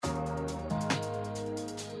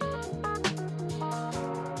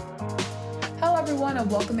everyone,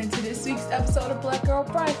 and welcome into this week's episode of Black Girl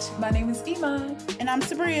Brunch. My name is Iman. And I'm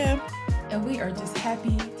Sabria. And we are just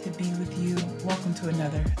happy to be with you. Welcome to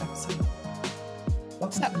another episode.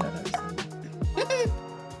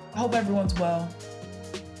 I hope everyone's well.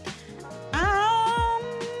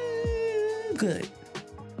 Good.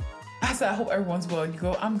 I said I hope everyone's well. You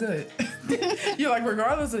go, I'm good. You're like,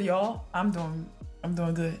 regardless of y'all, I'm doing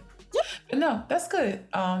good. Yep. But no, that's good.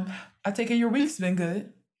 I take it your week's been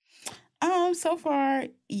good. So far,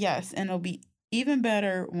 yes, and it'll be even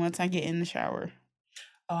better once I get in the shower.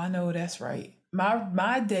 Oh, I know that's right.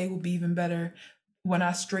 My day will be even better when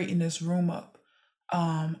I straighten this room up.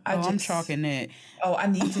 I'm chalking it. Oh, I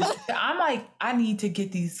need to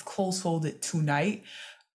get these clothes folded tonight.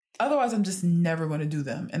 Otherwise, I'm just never going to do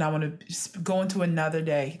them, and I want to go into another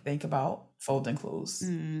day, think about folding clothes.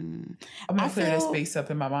 I'm gonna clear that space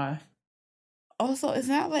up in my mind. Also, it's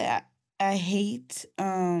not like I hate.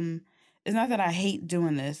 It's not that I hate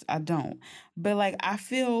doing this. I don't. But like I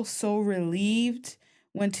feel so relieved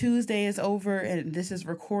when Tuesday is over and this is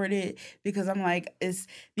recorded because I'm like, it's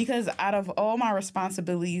because out of all my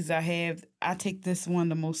responsibilities I have, I take this one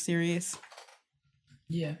the most serious.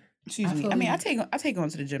 Yeah. Excuse me. I mean, I take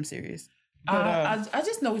going to the gym serious. But, I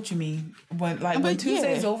just know what you mean. When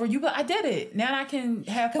Tuesday is over, I did it. Now I can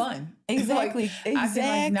have fun. Exactly. I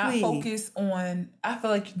can not focus on. I feel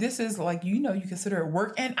like this is you consider it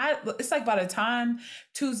work, and it's like by the time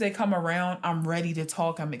Tuesday come around, I'm ready to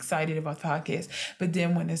talk. I'm excited about the podcast. But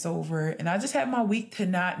then when it's over, and I just have my week to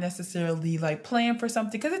not necessarily plan for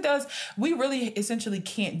something because it does. We really essentially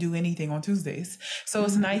can't do anything on Tuesdays, so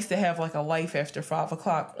it's nice to have a life after 5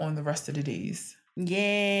 o'clock on the rest of the days.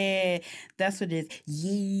 Yeah, that's what it is.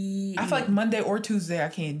 Yeah. I feel like Monday or Tuesday I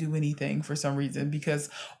can't do anything for some reason because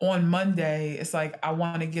on Monday it's like I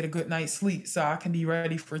want to get a good night's sleep so I can be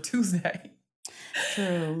ready for Tuesday.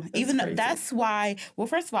 True. That's why, well,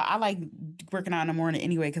 first of all, I like working out in the morning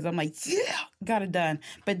anyway because I'm like, yeah, got it done.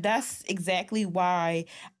 But that's exactly why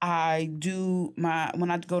I do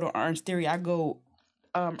when I go to Orange Theory, I go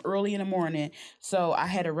early in the morning. So I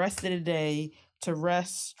had the rest of the day to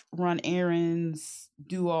rest, run errands,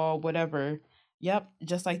 do all whatever. Yep,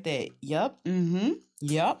 just like that. Yep. Mm-hmm.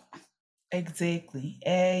 Yep. Exactly.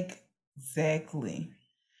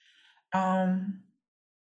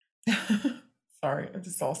 Sorry, I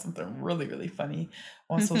just saw something really, really funny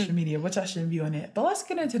on social media, which I shouldn't be on it. But let's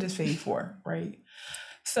get into this Fave 4, right?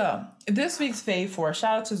 So this week's Fave 4,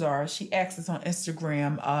 shout out to Zara. She asked us on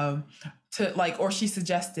Instagram or she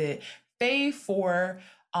suggested Fave 4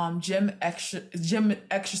 gym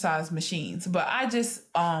exercise machines, but I just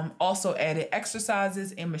also added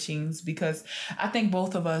exercises and machines because I think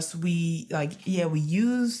both of us we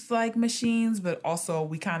use machines, but also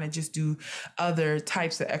we kind of just do other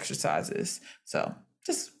types of exercises. So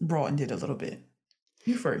just broadened it a little bit.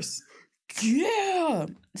 You first. Yeah.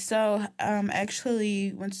 So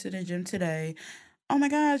actually went to the gym today. Oh my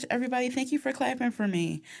gosh, everybody, thank you for clapping for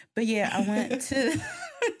me. But yeah, I went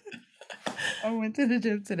to the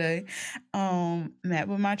gym today, met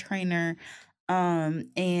with my trainer,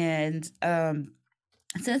 and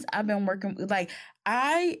since I've been working,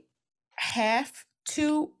 I have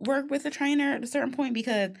to work with a trainer at a certain point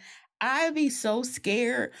because I'd be so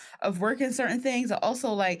scared of working certain things.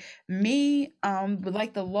 Also, me,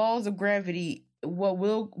 with the laws of gravity,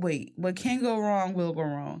 what can go wrong will go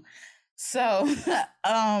wrong. So,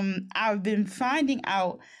 I've been finding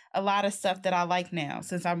out a lot of stuff that I like now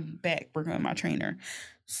since I'm back working with my trainer.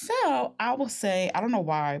 So I will say, I don't know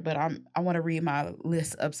why, but I want to read my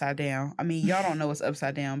list upside down. I mean, y'all don't know it's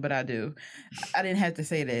upside down, but I do. I didn't have to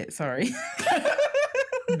say that. Sorry.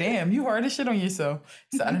 Damn, you hard as shit on yourself.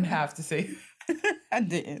 So I didn't have to say. I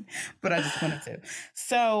didn't, but I just wanted to.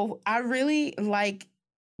 So I really like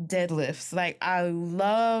deadlifts. I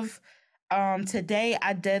love... today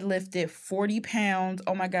I deadlifted 40 pounds.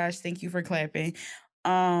 Oh my gosh, thank you for clapping.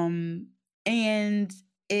 And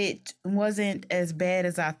it wasn't as bad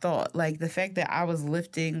as I thought. The fact that I was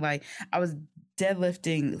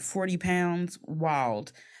deadlifting 40 pounds,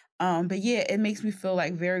 wild. But yeah, it makes me feel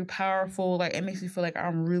very powerful. It makes me feel like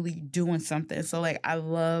I'm really doing something. So I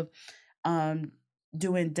love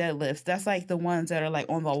doing deadlifts. That's the ones that are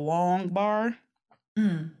on the long bar.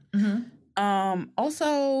 Mm-hmm.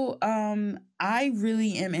 Also, I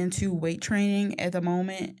really am into weight training at the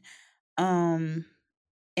moment.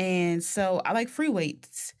 And so I like free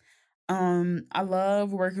weights. I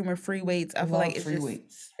love working with free weights. I feel like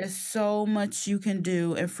it's so much you can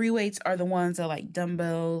do. And free weights are the ones that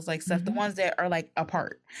dumbbells, stuff, the ones that are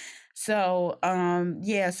apart. So,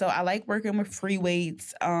 so I like working with free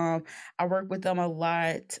weights. I work with them a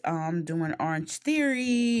lot, doing Orange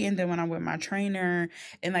Theory, and then when I'm with my trainer,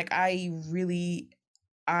 and like I really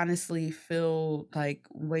honestly feel like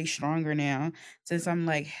way stronger now since I'm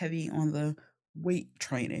like heavy on the weight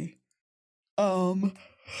training. Um,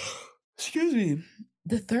 excuse me.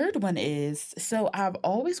 The third one is, so I've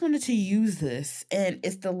always wanted to use this, and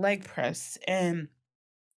it's the leg press. And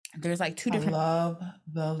there's like two I different, love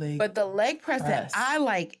the leg but the leg press that press. I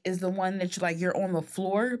like is the one that you're on the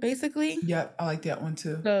floor basically. Yep, I like that one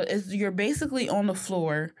too. So you're basically on the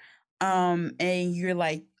floor, and you're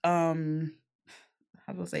like, how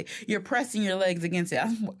do I say? You're pressing your legs against it.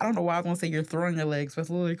 I don't know why I was gonna say you're throwing your legs, but it's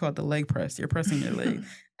literally called the leg press. You're pressing your legs.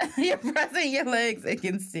 You're pressing your legs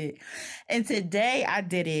against it. And today I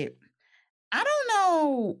did it. I don't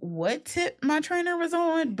know what tip my trainer was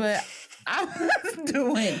on, but I was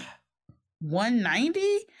doing 190.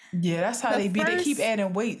 Yeah, that's how they be. They keep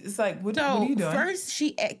adding weight. It's like, what are you doing? First,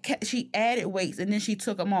 she added weights, and then she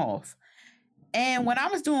took them off. And when I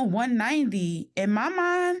was doing 190, in my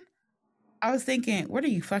mind, I was thinking, what are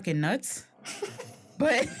you, fucking nuts?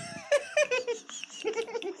 But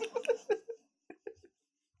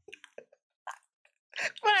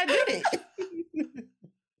I did it.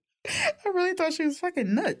 I really thought she was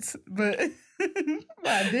fucking nuts, but I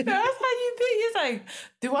didn't. That's how you be. It's like,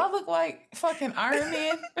 do I look like fucking Iron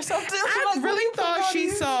Man or something? I really thought she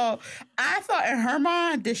saw. I thought in her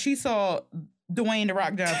mind that she saw Dwayne The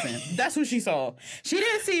Rock Johnson. That's what she saw. She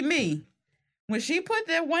didn't see me. When she put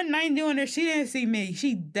that 190 on there, she didn't see me.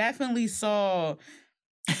 She definitely saw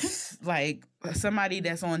like somebody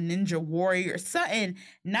that's on Ninja Warrior or something,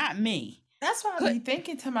 not me. That's what I be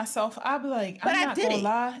thinking to myself. I be like, I'm not gonna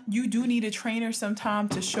lie, you do need a trainer sometime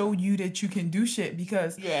to show you that you can do shit,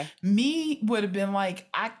 because me would have been like,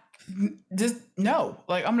 I just no,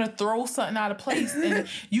 like I'm gonna throw something out of place, and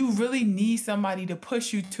you really need somebody to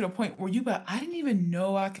push you to the point where you I didn't even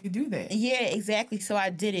know I could do that. Yeah, exactly. So I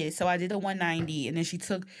did it. So I did the 190, and then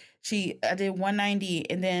I did 190,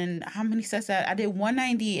 and then how many sets? I did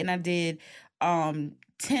 190, and I did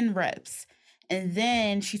 10 reps. And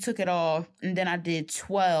then she took it off, and then I did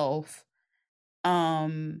 12.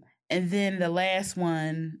 And then the last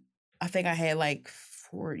one, I think I had like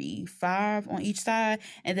 45 on each side,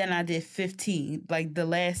 and then I did 15. Like the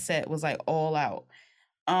last set was like all out.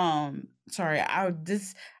 Sorry,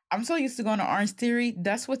 I'm so used to going to Orange Theory.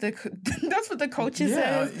 That's what the coaches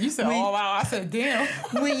says. You said all out. I said damn.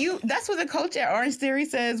 That's what the coach at Orange Theory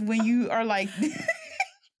says when you are like.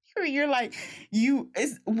 You're like,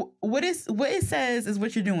 what it says is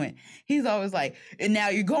what you're doing. He's always like, and now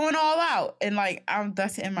you're going all out, and like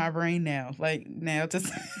that's in my brain now. Like now,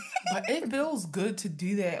 just but it feels good to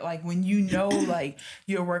do that. Like when you know, like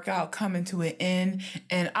your workout coming to an end,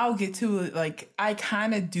 and I'll get to it. Like I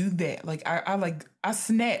kind of do that. Like I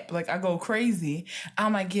snap. Like I go crazy.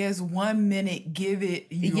 I'm like, yes, 1 minute, give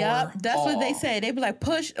it. Yep, that's all. What they say. They be like,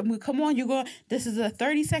 push. Come on, you go. This is a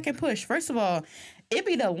 30-second push. First of all. It'd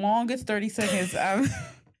be the longest 30 seconds. You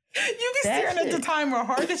be staring at the timer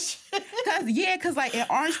hard as shit. Cause like in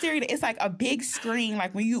Orange Theory, it's like a big screen.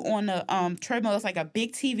 Like when you on the treadmill, it's like a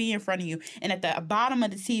big TV in front of you, and at the bottom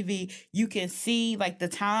of the TV, you can see like the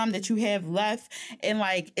time that you have left, and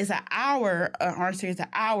like it's an hour. Orange Theory is an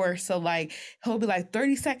hour, so like he'll be like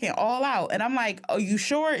 30-second all out, and I'm like, are you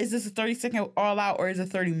sure? Is this a 30-second all out or is it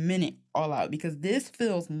 30-minute all out? Because this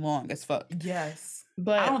feels long as fuck. Yes.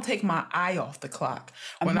 But I don't take my eye off the clock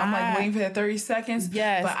when I'm like waiting for that 30 seconds.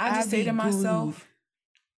 Yes, but I just say to myself,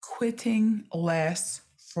 quitting lasts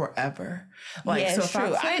forever. Like, so if I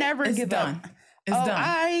quit, never it's done. It's done.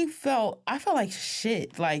 I felt like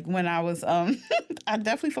shit. Like when I was, I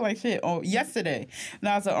definitely feel like shit. Oh, yesterday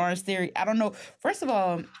when I was at Orange Theory. I don't know. First of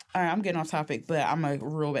all, I'm getting off topic, but I'm gonna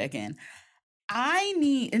reel back in.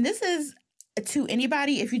 And this is to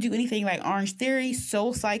anybody, if you do anything like Orange Theory,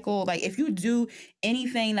 Soul Cycle, like if you do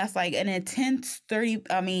anything that's like an intense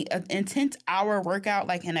hour workout,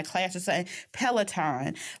 like in a class or something,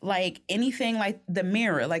 Peloton, like anything like the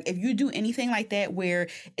Mirror, like if you do anything like that where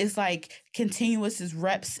it's like continuous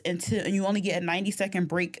reps and you only get a 90-second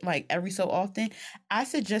break like every so often, I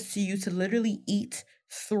suggest to you to literally eat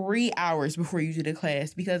 3 hours before you do the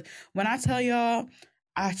class. Because when I tell y'all,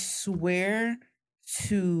 I swear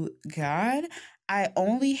to God, I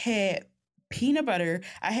only had peanut butter.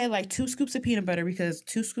 I had like 2 scoops of peanut butter because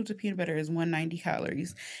 2 scoops of peanut butter is 190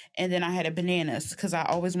 calories. And then I had a bananas because I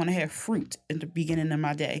always want to have fruit in the beginning of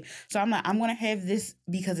my day. So I'm going to have this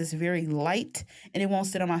because it's very light and it won't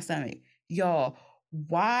sit on my stomach. Y'all,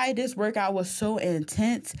 why this workout was so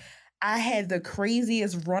intense, I had the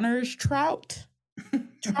craziest runner's trout.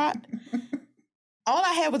 trot, all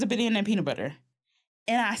I had was a banana and peanut butter.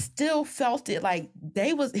 And I still felt it like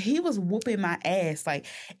he was whooping my ass. Like,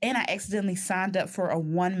 and I accidentally signed up for a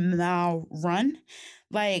 1 mile run.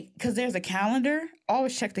 Like, cause there's a calendar.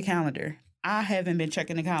 Always check the calendar. I haven't been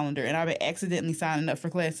checking the calendar and I've been accidentally signing up for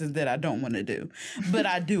classes that I don't want to do, but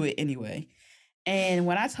I do it anyway. And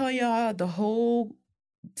when I tell y'all the whole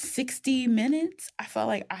 60 minutes, I felt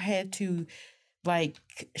like I had to like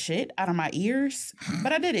shit out of my ears,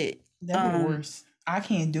 but I did it. That'd be worse. I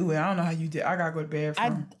can't do it. I don't know how you did. I gotta go to bed.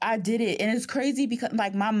 I did it, and it's crazy because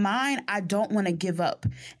like my mind, I don't want to give up,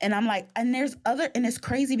 and I'm like, and it's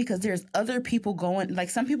crazy because there's other people going.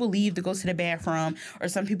 Like some people leave to go to the bathroom, or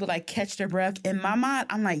some people like catch their breath. In my mind,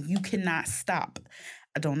 I'm like, you cannot stop.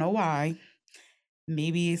 I don't know why.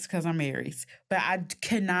 Maybe it's because I'm Aries, but I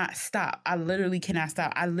cannot stop. I literally cannot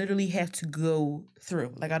stop. I literally have to go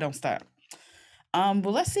through. Like I don't stop. But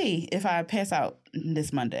let's see if I pass out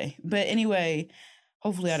this Monday. But anyway,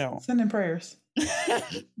 hopefully I don't. Send in prayers.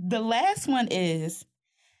 The last one is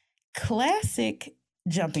classic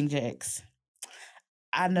jumping jacks.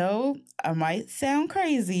 I know I might sound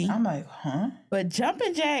crazy. I'm like, huh? But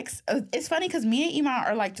jumping jacks, it's funny because me and Iman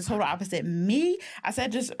are like the total opposite. Me, I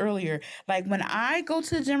said just earlier, like when I go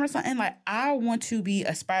to the gym or something, like I want to be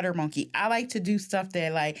a spider monkey. I like to do stuff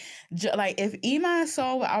that like if Iman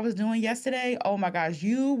saw what I was doing yesterday, oh my gosh,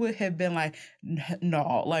 you would have been like,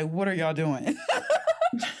 no, like what are y'all doing?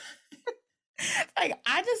 Like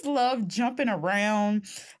I just love jumping around,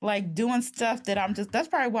 like doing stuff that that's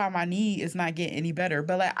probably why my knee is not getting any better.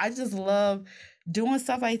 But like I just love doing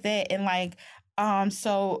stuff like that. And like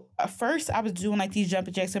so first I was doing like these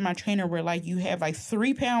jumping jacks in my trainer where like you have like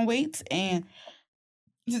 3-pound weights, and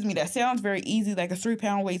excuse me, that sounds very easy, like a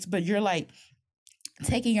 3-pound weights, but you're like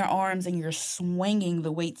taking your arms and you're swinging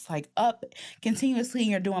the weights like up continuously, and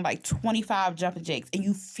you're doing like 25 jumping jacks, and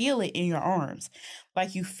you feel it in your arms,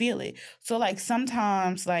 like you feel it. So like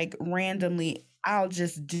sometimes like randomly I'll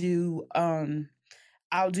just do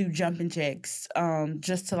jumping jacks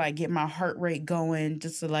just to like get my heart rate going,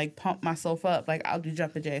 just to like pump myself up. Like I'll do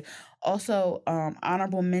jumping jacks. Also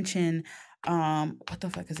honorable mention, what the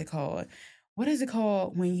fuck is it called? What is it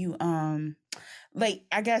called when you like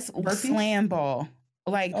I guess burpees? Slam ball.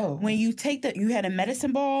 Like when you you had a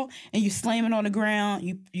medicine ball and you slam it on the ground,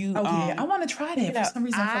 you yeah, I want to try that. For some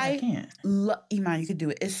reason I can't. Iman, you could do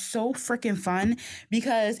it. It's so freaking fun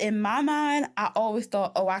because in my mind, I always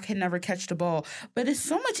thought, I can never catch the ball. But it's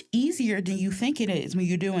so much easier than you think it is when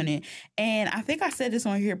you're doing it. And I think I said this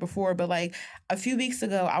on here before, but like a few weeks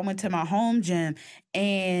ago, I went to my home gym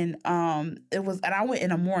and I went in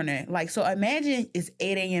the morning. Like, so imagine it's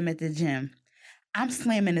 8 a.m. at the gym. I'm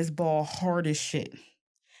slamming this ball hard as shit.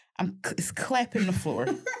 It's clapping the floor.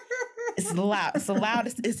 It's loud. It's the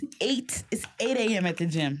loudest. It's 8 a.m. at the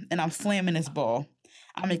gym, and I'm slamming this ball.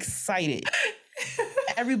 I'm excited.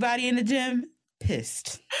 Everybody in the gym,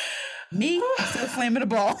 pissed. Me, still slamming the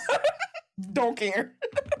ball. Don't care.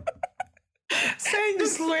 Saying you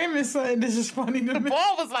slamming something, this is funny to me. The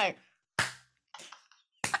ball was like,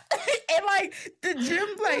 and like the gym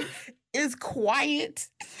like is quiet.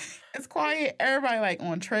 It's quiet. Everybody like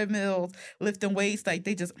on treadmills, lifting weights, like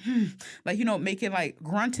they just like making like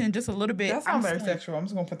grunting just a little bit. That sounds very sexual. I'm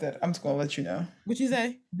just gonna let you know. What you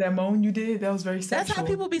say? That moan you did, that was very sexual. That's how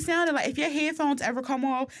people be sounding. Like if your headphones ever come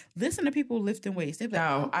off, listen to people lifting weights. Like,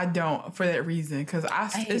 no, I don't for that reason because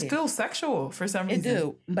it feels sexual for some reason. It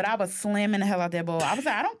do, but I was slamming the hell out that ball. I was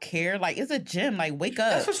like, I don't care. Like it's a gym. Like wake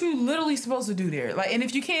up. That's what you literally supposed to do there. Like, and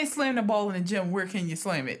if you can't slam the ball in the gym, where can you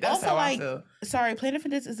slam it? That's also, how I feel. Sorry, Planet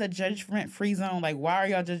Fitness is a judgment-free zone. Like, why are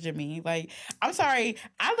y'all judging me? Like, I'm sorry.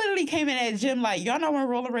 I literally came in that gym like, y'all know when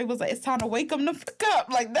Roller Ray was like, it's time to wake them the fuck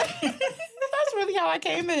up. Like, that, that's really how I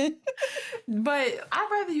came in. But I'd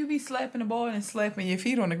rather you be slapping the ball than slapping your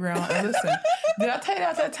feet on the ground. And listen, did I tell you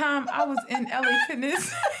at that time I was in LA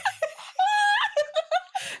Fitness?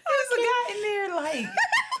 There's a guy in there like...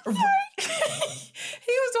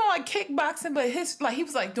 he was doing like kickboxing, but he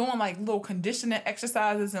was like doing like little conditioning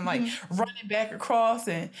exercises and like running back across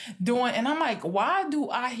and I'm like, why do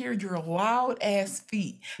I hear your loud ass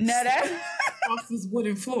feet across this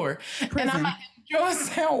wooden floor? Prison. And I'm like, yours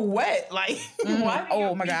sound wet. Like, why?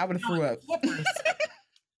 Oh my god, I would have threw up.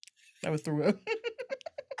 I would threw up.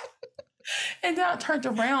 And then I turned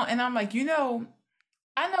around and I'm like,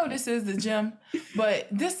 I know this is the gym, but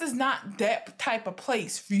this is not that type of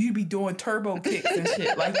place for you to be doing turbo kicks and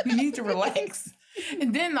shit. Like, you need to relax.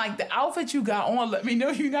 And then, like, the outfit you got on let me know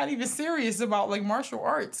you're not even serious about, like, martial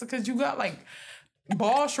arts because you got, like,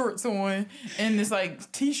 ball shorts on and this,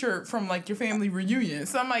 like, T-shirt from, like, your family reunion.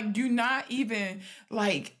 So I'm like, do not even,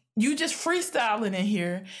 like, You just freestyling in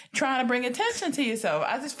here, trying to bring attention to yourself.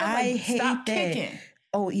 I just feel I like hate stop that. kicking.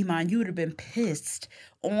 Oh, Iman, you would have been pissed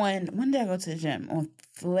on when did I go to the gym? On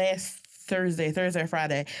last Thursday or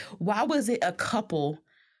Friday. Why was it a couple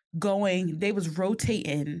going? They was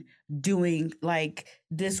rotating, doing like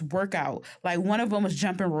this workout. Like one of them was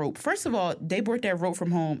jumping rope. First of all, they brought that rope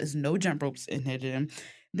from home. There's no jump ropes in the gym.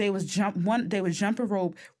 They was jumping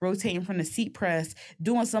rope, rotating from the seat press,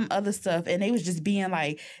 doing some other stuff, and they was just being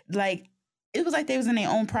like it was like they was in their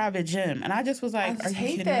own private gym. And I just was like, I are just you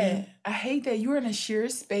hate kidding that. me? I hate that you're in a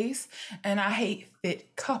shared space, and I hate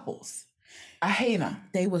fit couples. I hate them.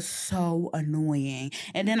 They was so annoying.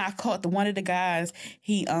 And then I caught one of the guys,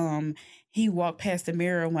 he walked past the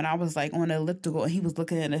mirror when I was like on the elliptical and he was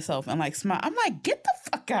looking at himself and like smile. I'm like, get the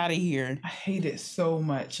fuck out of here. I hate it so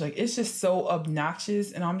much. Like, it's just so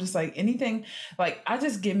obnoxious. And I'm just like, anything, like, I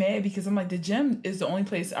just get mad because I'm like, the gym is the only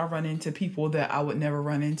place I run into people that I would never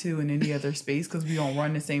run into in any other space because we don't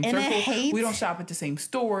run the same And circle. We don't shop at the same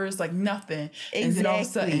stores, like nothing. And then all of a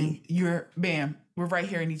sudden, we're right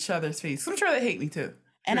here in each other's face. I'm sure they hate me too.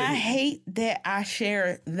 And I hate that I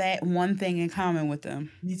share that one thing in common with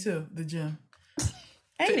them. Me too, the gym.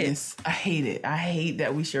 Fitness. I hate it. I hate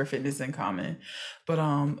that we share fitness in common. But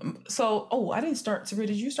I didn't start.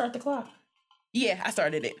 Sabrina, did you start the clock? Yeah, I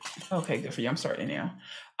started it. Okay, good for you. I'm starting now.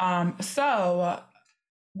 So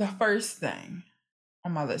the first thing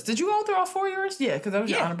on my list. Did you go through all four of yours? Yeah, because that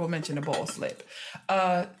was your honorable mention, the ball slip.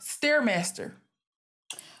 Stairmaster.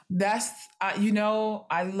 That's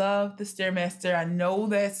I love the Stairmaster. I know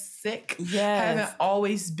that's sick. Yes. I haven't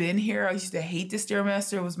always been here. I used to hate the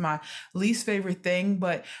Stairmaster. It was my least favorite thing,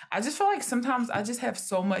 but I just feel like sometimes I just have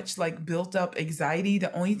so much like built up anxiety.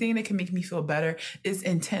 The only thing that can make me feel better is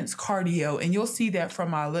intense cardio, and you'll see that from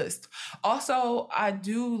my list. Also, I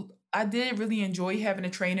did really enjoy having a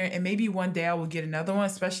trainer, and maybe one day I will get another one,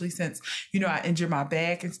 especially since, I injured my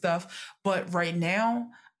back and stuff. But right now,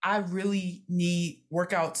 I really need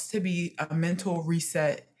workouts to be a mental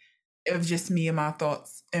reset of just me and my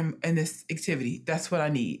thoughts in this activity. That's what I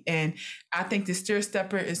need. And I think the stair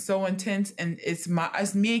stepper is so intense, and it's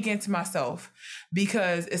me against myself,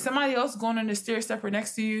 because if somebody else going on the stair stepper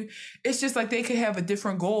next to you, it's just like they could have a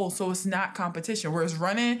different goal. So it's not competition. Whereas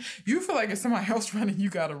running, you feel like if somebody else running, you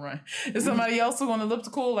got to run. If somebody else is on the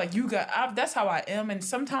elliptical, like that's how I am. And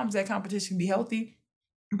sometimes that competition can be healthy.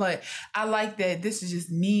 But I like that this is just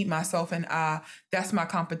me, myself, and I. That's my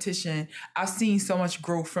competition. I've seen so much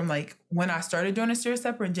growth from like when I started doing a stair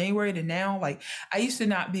stepper in January to now. Like, I used to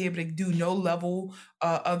not be able to do no level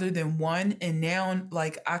other than one, and now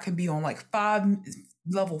like I can be on like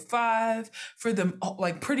level 5 for them,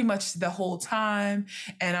 like pretty much the whole time.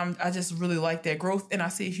 And I just really like that growth, and I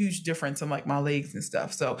see a huge difference in like my legs and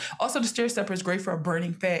stuff. So also the stair stepper is great for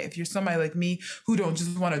burning fat. If you're somebody like me who don't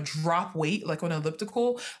just want to drop weight like on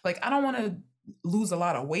elliptical, like I don't want to lose a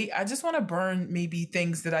lot of weight. I just want to burn maybe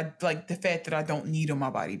things that I like, the fat that I don't need on my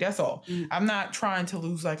body. That's all. I'm not trying to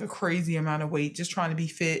lose like a crazy amount of weight, just trying to be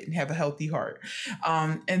fit and have a healthy heart.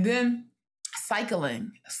 And then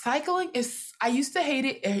cycling is, I used to hate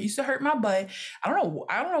it. It used to hurt my butt. I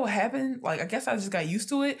don't know what happened. Like, I guess I just got used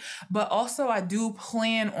to it. But also I do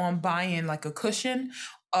plan on buying like a cushion,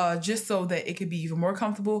 just so that it could be even more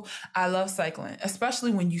comfortable. I love cycling,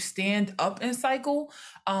 especially when you stand up and cycle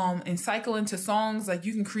into songs. Like,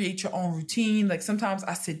 you can create your own routine. Like, sometimes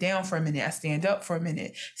I sit down for a minute, I stand up for a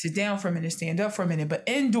minute, sit down for a minute, stand up for a minute. But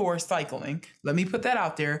indoor cycling, let me put that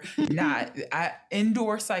out there.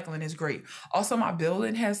 Indoor cycling is great. Also, my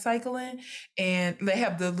building has cycling, and they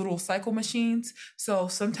have the little cycle machines. So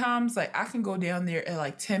sometimes like I can go down there at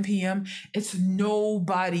like 10 p.m. It's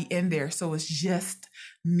nobody in there. So it's just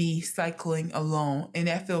me cycling alone, and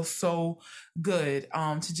that feels so good,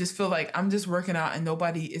 to just feel like I'm just working out and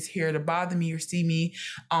nobody is here to bother me or see me,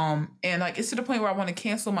 and like it's to the point where I want to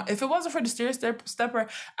cancel if it wasn't for the stair stepper,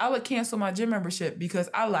 I would cancel my gym membership, because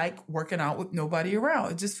I like working out with nobody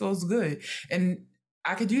around. It just feels good, and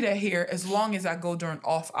I could do that here as long as I go during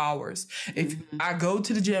off hours. If I go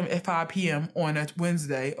to the gym at 5 p.m. on a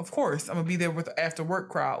Wednesday, of course, I'm going to be there with the after work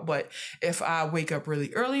crowd. But if I wake up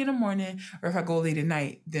really early in the morning, or if I go late at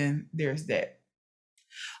night, then there's that.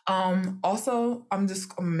 Also, I'm going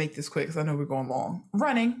to make this quick because I know we're going long.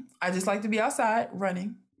 Running. I just like to be outside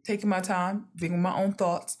running, taking my time, being with my own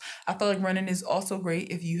thoughts. I feel like running is also great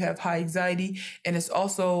if you have high anxiety, and it's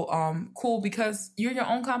also cool because you're your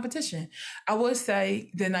own competition. I would say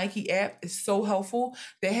the Nike app is so helpful.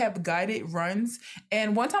 They have guided runs,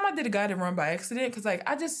 and one time I did a guided run by accident, because like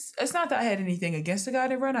it's not that I had anything against the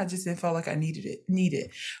guided run, I just didn't feel like I needed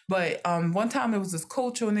it. But one time there was this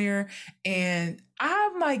coach on there, and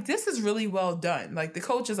I'm like, this is really well done. Like the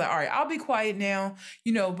coach is like, all right, I'll be quiet now,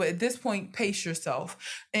 but at this point, pace yourself.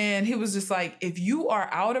 And he was just like, if you are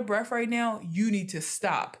out of breath right now, you need to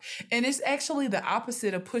stop. And it's actually the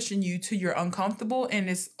opposite of pushing you to your uncomfortable. And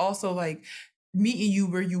it's also like meeting you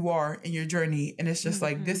where you are in your journey. And it's just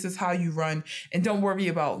like, this is how you run. And don't worry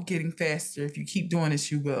about getting faster. If you keep doing this,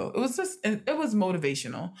 you will. It was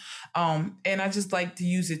motivational. And I just like to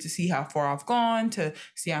use it to see how far I've gone, to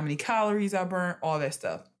see how many calories I burn, all that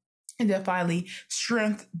stuff. And then finally,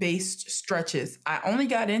 strength-based stretches. I only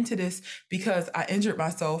got into this because I injured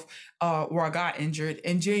myself, or I got injured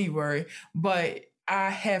in January, but I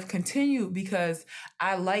have continued because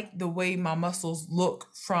I like the way my muscles look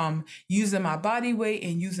from using my body weight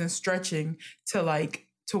and using stretching to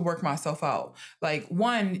work myself out. Like,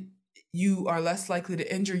 one, you are less likely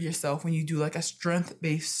to injure yourself when you do like a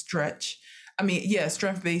strength-based stretch. I mean, yeah,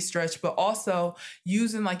 strength-based stretch, but also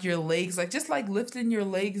using like your legs, like just like lifting your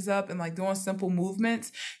legs up and like doing simple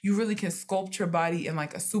movements, you really can sculpt your body in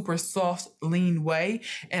like a super soft, lean way.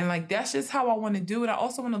 And like, that's just how I want to do it. I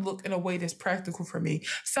also want to look in a way that's practical for me.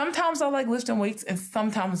 Sometimes I like lifting weights and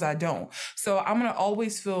sometimes I don't. So I'm going to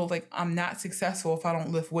always feel like I'm not successful if I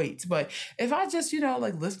don't lift weights. But if I just,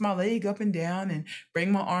 like lift my leg up and down and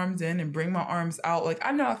bring my arms in and bring my arms out, like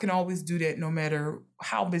I know I can always do that no matter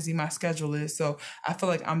how busy my schedule is. So I feel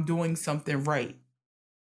like I'm doing something right,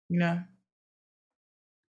 Yeah,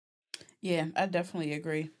 I definitely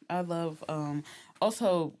agree. I love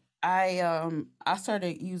also I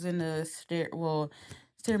started using the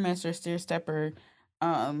Stairmaster Stair Stepper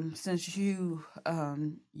since you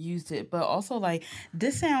used it, but also like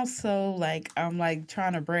this sounds so like I'm like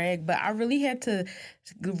trying to brag, but I really had to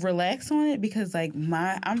relax on it because like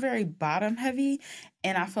I'm very bottom heavy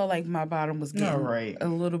and I felt like my bottom was all getting right. a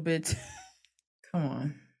little bit Come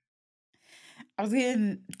on. I was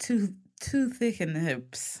getting too thick in the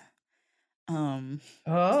hips. What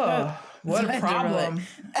a problem.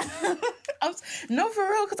 No, for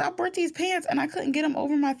real, because I bought these pants and I couldn't get them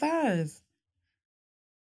over my thighs.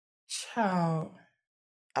 Child.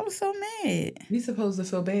 I was so mad. We supposed to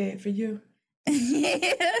feel bad for you.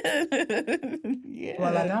 Yeah.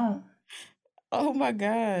 Well, I don't. Oh my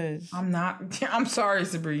gosh. I'm sorry,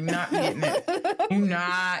 Sabrina, you're not getting it. You're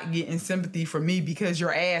not getting sympathy from me because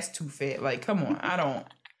your ass too fat. Like, come on. I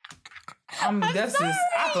feel like that's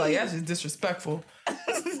just disrespectful.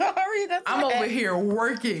 Sorry, I'm over here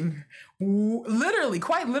working,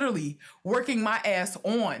 quite literally, working my ass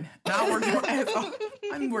on. Not working my ass off.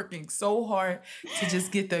 I'm working so hard to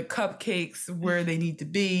just get the cupcakes where they need to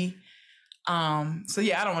be. So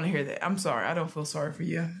yeah, I don't want to hear that. I'm sorry. I don't feel sorry for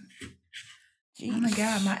you. Jeez. Oh my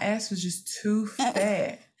God, my ass was just too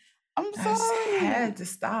fat. I'm sorry. I just had to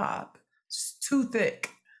stop. It's too thick.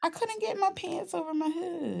 I couldn't get my pants over my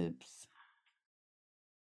hips.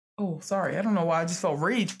 Oh, sorry. I don't know why I just felt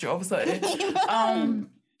rage all of a sudden.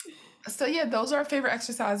 So yeah, those are our favorite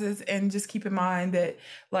exercises. And just keep in mind that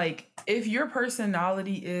like, if your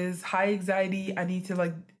personality is high anxiety, I need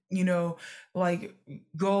to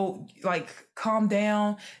go calm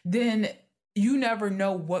down, then you never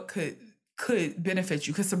know what could benefit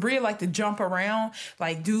you. Because Sabrina like to jump around,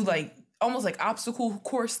 like do like almost like obstacle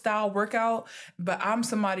course style workout, but I'm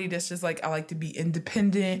somebody that's just like, I like to be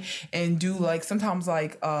independent and do like sometimes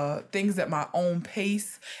like things at my own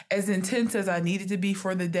pace, as intense as I needed to be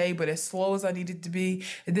for the day, but as slow as I needed to be.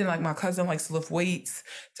 And then like my cousin likes to lift weights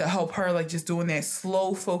to help her, like just doing that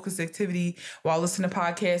slow focused activity while listening to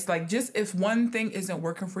podcasts. Like just if one thing isn't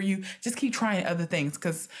working for you, just keep trying other things,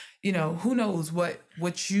 because who knows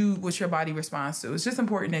what your body responds to. It's just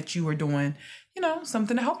important that you are doing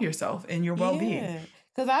something to help yourself and your well-being. Yeah.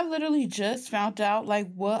 Because I literally just found out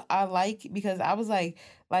like what I like, because I was like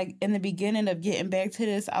in the beginning of getting back to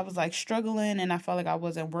this, I was like struggling and I felt like I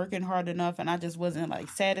wasn't working hard enough and I just wasn't like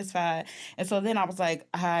satisfied. And so then I was like,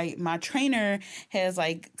 my trainer has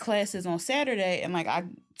like classes on Saturday, and like I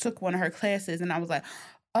took one of her classes and I was like,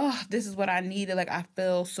 oh, this is what I needed. Like, I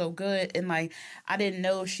feel so good. And like, I didn't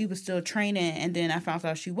know she was still training. And then I found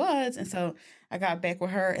out she was. And so I got back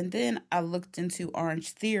with her. And then I looked into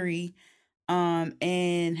Orange Theory. And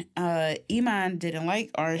Iman didn't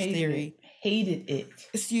like Orange Theory. Hated it.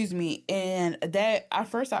 Excuse me. And that at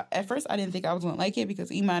first I didn't think I was gonna like it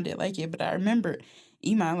because Iman didn't like it, but I remembered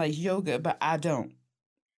Iman likes yoga, but I don't.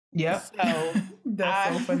 Yep. So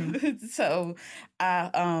that's so funny. So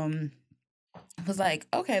I was like,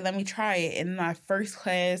 okay, let me try it. And my first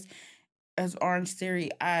class as Orange Theory,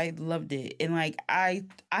 I loved it. And like I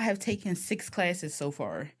have taken 6 classes so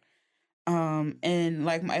far. And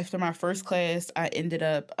like after my first class, I ended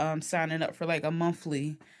up signing up for like a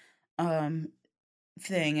monthly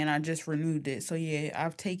thing, and I just renewed it. So yeah,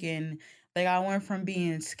 I've taken like I went from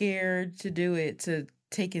being scared to do it to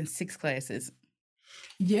taking 6 classes.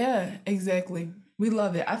 Yeah, exactly. We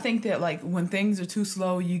love it. I think that like when things are too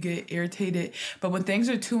slow, you get irritated. But when things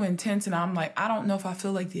are too intense and I'm like, I don't know if I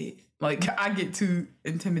feel like it. Like I get too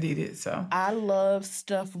intimidated. So I love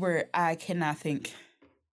stuff where I cannot think.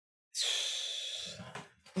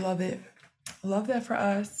 love it. Love that for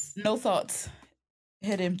us. No thoughts.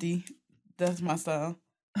 Head empty. That's my style.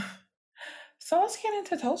 So let's get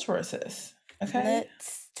into toast for a sis. Okay.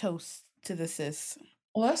 Let's toast to the sis.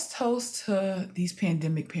 Let's toast to these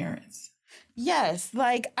pandemic parents. Yes,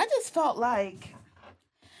 like I just felt like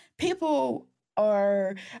people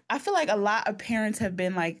are, I feel like a lot of parents have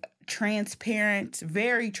been like transparent,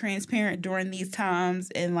 very transparent during these times.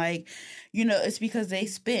 And like, it's because they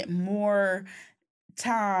spent more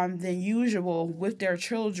time than usual with their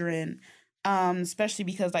children. Especially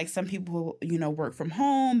because like some people, work from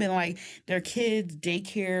home and like their kids'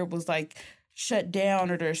 daycare was like shut down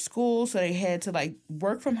or their school. So they had to like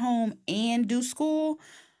work from home and do school.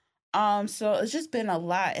 So it's just been a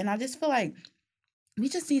lot. And I just feel like we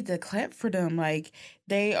just need to clap for them. Like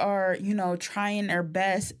they are, trying their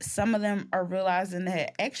best. Some of them are realizing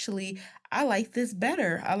that actually I like this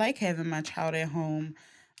better. I like having my child at home.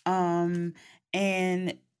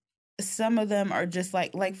 And some of them are just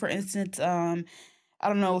like for instance, I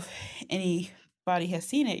don't know if anybody has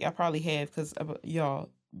seen it. Y'all probably have because y'all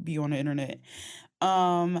be on the internet.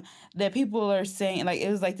 That people are saying like it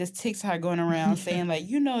was like this TikTok going around saying like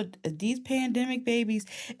these pandemic babies,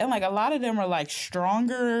 and like a lot of them are like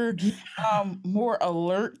stronger, more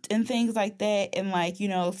alert and things like that. And like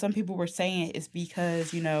some people were saying it's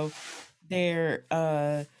because their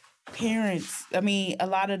parents, I mean a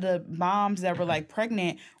lot of the moms that were like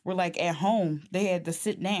pregnant were like at home, they had to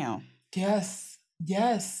sit down. Yes,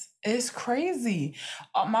 yes, it's crazy.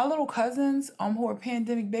 My little cousins, who are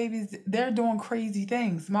pandemic babies, they're doing crazy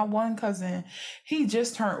things. My one cousin, he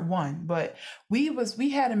just turned 1, but we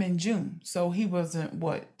had him in June, so he wasn't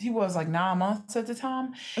he was like 9 months at the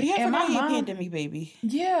time. Oh yeah, I And my forgot he a mom, pandemic baby.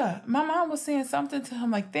 yeah, my mom was saying something to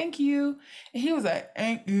him like "thank you," and he was like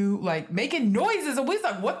 "thank you," like making noises, and we was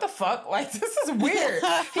like, "What the fuck? Like this is weird."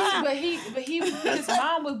 His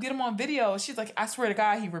mom would get him on video. She's like, "I swear to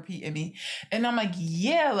God, he repeating me," and I'm like,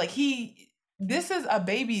 "Yeah, like this is a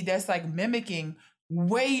baby that's like mimicking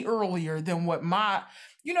way earlier than what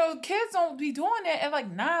kids don't be doing that at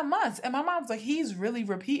like 9 months." And my mom's like, "He's really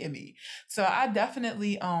repeating me," so I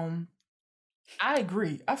definitely I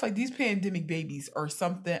agree. I feel like these pandemic babies are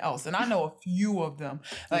something else. And I know a few of them.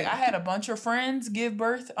 Like I had a bunch of friends give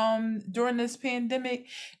birth during this pandemic,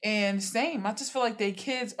 and same. I just feel like their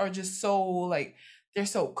kids are just so like they're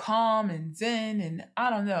so calm and zen, and I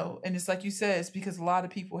don't know. And it's like you said, it's because a lot of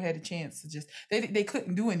people had a chance to just they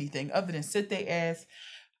couldn't do anything other than sit their ass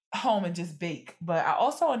home and just bake. But I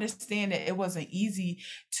also understand that it wasn't easy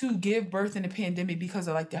to give birth in the pandemic because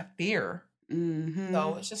of like that fear. Mm-hmm.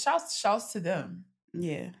 So it's just shouts to them.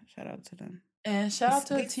 Yeah, shout out to them. And shout out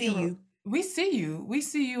to We see Tira. you. We see you. We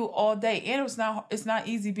see you all day. And it's not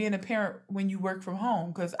easy being a parent when you work from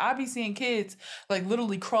home. Cause I be seeing kids like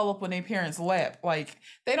literally crawl up on their parents' lap. Like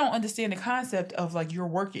they don't understand the concept of like you're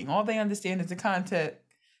working. All they understand is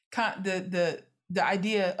the the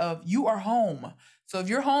idea of you are home. So if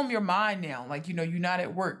you're home, you're mine now. Like, you're not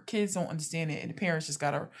at work. Kids don't understand it, and the parents just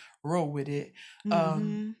gotta roll with it.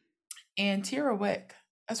 Mm-hmm. And Tira Weck,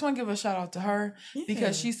 I just want to give a shout out to her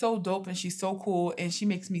because she's so dope and she's so cool, and she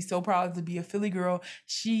makes me so proud to be a Philly girl.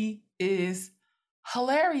 She is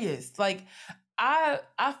hilarious. Like I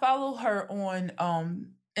follow her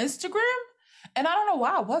on Instagram, and I don't know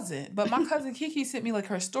why I wasn't, but my cousin Kiki sent me like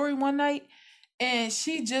her story one night, and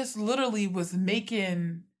she just literally was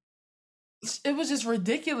making it was just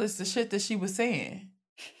ridiculous the shit that she was saying.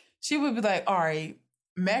 She would be like, "All right,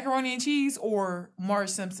 macaroni and cheese or Marge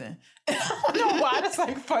Simpson." I don't know why that's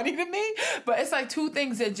like funny to me, but it's like two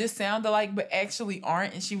things that just sound alike but actually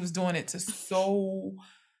aren't, and she was doing it to so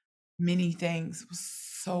many things. It was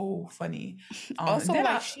so funny. Also,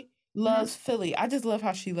 like she loves Philly. I just love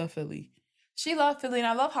how she loves Philly. She loved Philly, and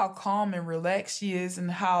I love how calm and relaxed she is,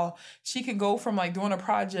 and how she can go from like doing a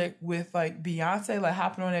project with like Beyonce, like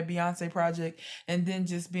hopping on that Beyonce project, and then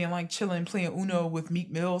just being like chilling, playing Uno with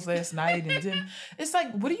Meek Mills last night, and then it's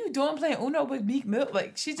like, what are you doing playing Uno with Meek Mill?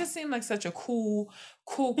 Like she just seemed like such a cool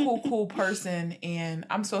person, and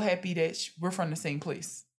I'm so happy that we're from the same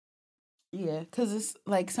place. Yeah, because it's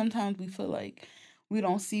like sometimes we feel like we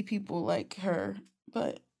don't see people like her,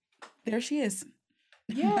 but there she is.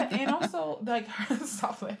 Yeah, and also like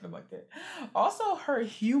stop laughing like that. Also, her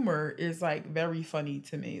humor is like very funny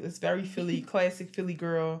to me. It's very Philly, classic Philly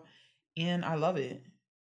girl, and I love it.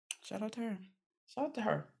 Shout out to her. Shout out to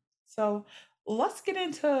her. So let's get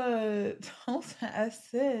into Don't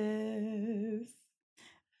Ask Sis.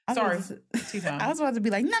 Sorry, tea I time. was about to be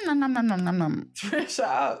like, nom, nom, nom, nom, nom, nom, nom. Shut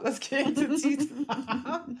up. Let's get into tea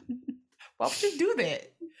time. Why would you do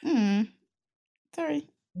that? Sorry.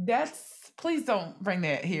 Please don't bring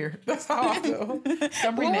that here. That's how I feel.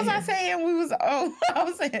 Don't bring What that was I here. saying? I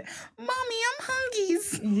was saying, Mommy, I'm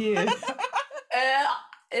hungies. Yeah.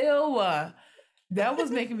 Ew. That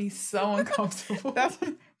was making me so uncomfortable.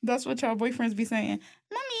 That's what y'all boyfriends be saying.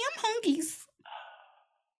 Mommy, I'm hungies.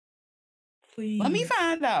 Please. Let me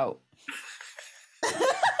find out.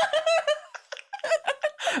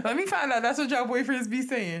 Let me find out. That's what y'all boyfriends be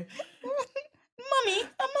saying. Mommy,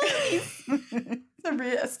 I'm hungies.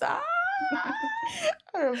 Sabria, stop.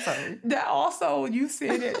 I'm sorry. That also, you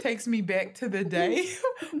said it takes me back to the day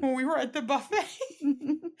when we were at the buffet. So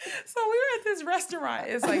we were at this restaurant.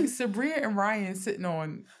 It's like Sabria and Ryan sitting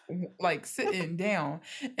down.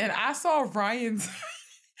 And I saw Ryan's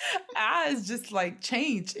eyes just like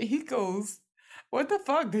change. And he goes, "What the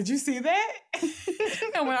fuck? Did you see that?"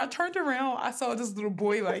 And when I turned around, I saw this little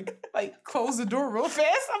boy like close the door real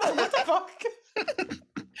fast. I'm like, "What the fuck?"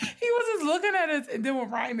 He was just looking at us, and then when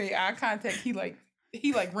Ryan made eye contact, he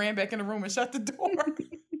ran back in the room and shut the door.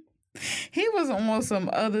 He was on some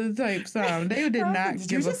other type sound. They did not Did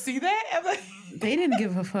give you a see that? They didn't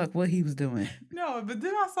give a fuck what he was doing. No, but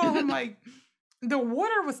then I saw him like the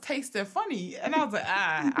water was tasting funny, and I was like,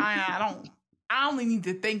 I only need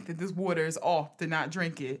to think that this water is off to not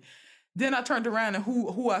drink it. Then I turned around and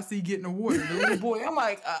who I see getting the water, the little boy. I'm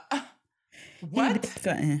like, what? He did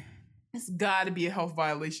something. It's got to be a health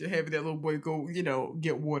violation having that little boy go,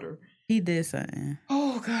 get water. He did something.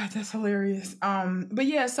 Oh God, that's hilarious. But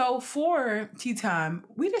yeah, so for tea time,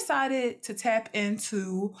 we decided to tap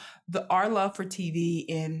into our love for TV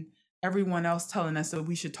and everyone else telling us that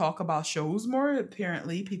we should talk about shows more.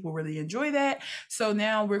 Apparently, people really enjoy that. So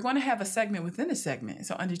now we're going to have a segment within a segment.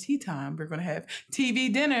 So under tea time, we're going to have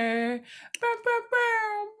TV dinner.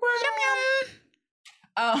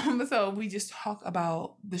 So we just talk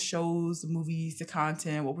about the shows, the movies, the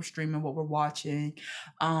content, what we're streaming, what we're watching,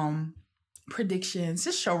 predictions,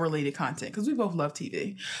 just show related content because we both love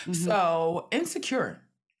TV. Mm-hmm. So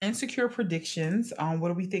insecure predictions on what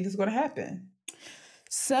do we think is going to happen?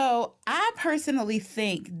 So I personally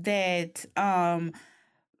think that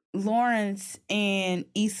Lawrence and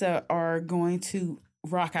Issa are going to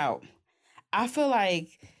rock out. I feel like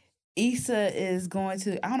Issa is going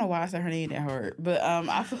to, I don't know why I said her name that hard, but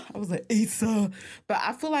I was like, Issa. But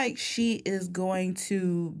I feel like she is going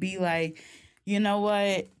to be like, you know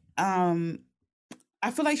what?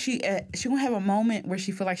 I feel like she gonna have a moment where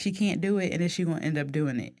she feel like she can't do it, and then she gonna end up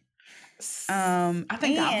doing it. I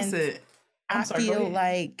think opposite. I feel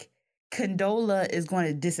like Condola is going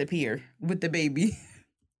to disappear with the baby.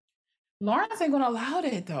 Lawrence ain't gonna allow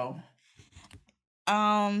that though.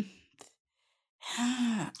 I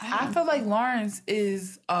feel like Lawrence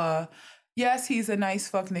is yes, he's a nice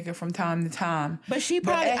fuck nigga from time to time. But she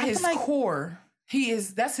probably at his core,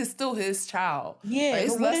 that's still his child. Yeah. Like,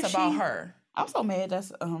 it's less about her. I'm so mad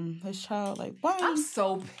that's his child. Like, why? I'm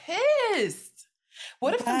so pissed.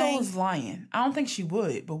 What if Condola's lying? I don't think she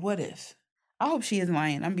would, but what if? I hope she is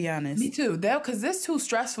lying. I'm be honest. Me too. Because this too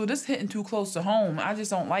stressful. This hitting too close to home. I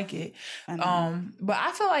just don't like it. But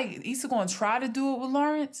I feel like Issa going to try to do it with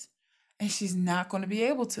Lawrence, and she's not going to be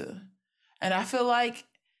able to. And I feel like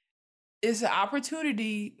it's an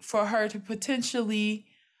opportunity for her to potentially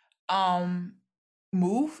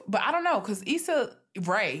move. But I don't know, because Issa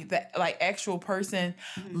Rae, that like actual person,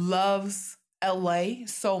 loves LA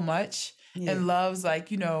so much and loves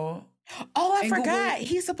Oh, I forgot.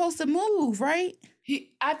 He's supposed to move, right?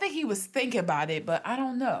 I think he was thinking about it, but I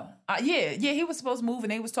don't know. He was supposed to move,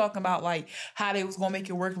 and they was talking about like how they was gonna make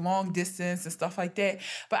it work long distance and stuff like that.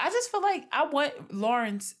 But I just feel like I want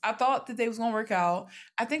Lawrence. I thought that they was gonna work out.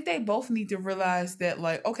 I think they both need to realize that,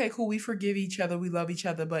 like, okay, cool, we forgive each other, we love each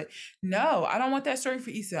other, but no, I don't want that story for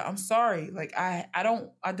Issa. I'm sorry, like I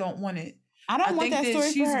don't want it. I don't want that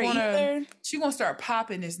story for her either. She's gonna start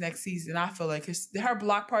popping this next season. I feel like because her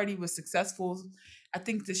block party was successful. I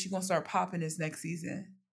think that she's gonna start popping this next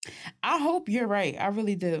season. I hope you're right. I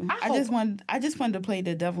really do. I just wanted to play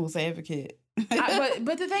the devil's advocate. but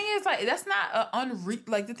the thing is, like, that's not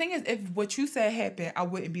like the thing is, if what you said happened, I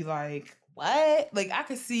wouldn't be like, what? Like, I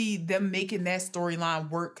could see them making that storyline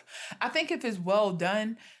work. I think if it's well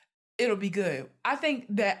done, it'll be good. I think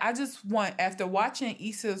that I just want, after watching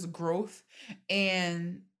Issa's growth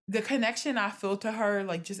and the connection I feel to her,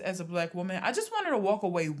 like just as a Black woman, I just want her to walk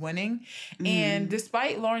away winning. And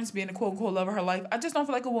despite Lawrence being a quote unquote love of her life, I just don't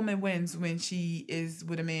feel like a woman wins when she is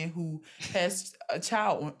with a man who has a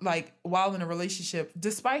child, like while in a relationship,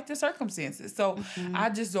 despite the circumstances. So I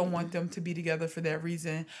just don't want them to be together for that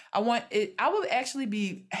reason. I would actually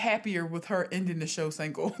be happier with her ending the show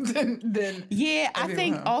single than yeah. I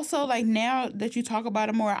think also like now that you talk about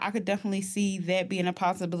it more, I could definitely see that being a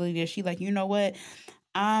possibility that she like, you know what?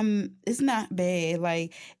 It's not bad.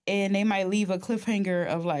 Like, and they might leave a cliffhanger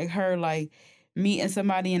of like her like meeting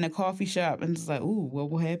somebody in a coffee shop and it's like, ooh, what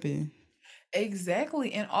will happen?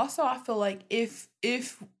 Exactly. And also I feel like if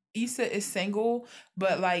Issa is single,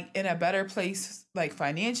 but like in a better place, like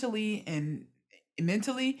financially and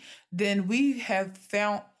mentally, then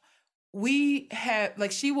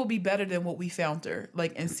like she will be better than what we found her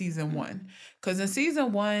like in season 1, because in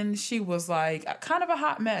season 1 she was like kind of a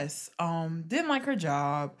hot mess, didn't like her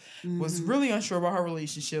job, was really unsure about her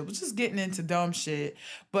relationship, was just getting into dumb shit.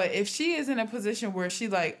 But if she is in a position where she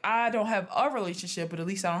like, I don't have a relationship, but at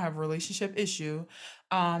least I don't have a relationship issue,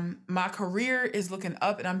 my career is looking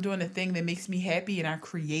up and I'm doing a thing that makes me happy and I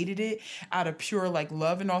created it out of pure like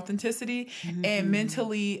love and authenticity, and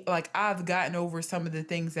mentally like I've gotten over some of the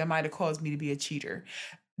things that might have caused me to be a cheater,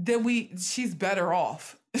 then she's better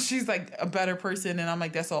off. She's like a better person, and I'm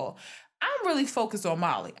like, that's all. I'm really focused on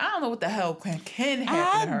Molly. I don't know what the hell can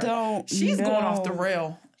happen to her. She's going off the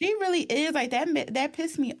rail. She really is. Like that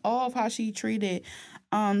pissed me off how she treated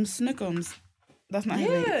Snookums. That's not his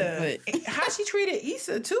name, but how she treated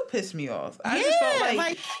Issa too pissed me off. I just felt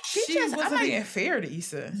like she wasn't being fair to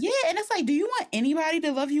Issa. Yeah, and it's like, do you want anybody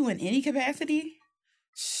to love you in any capacity?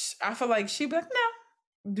 I feel like she'd be like,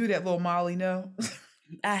 no. Do that little Molly, no.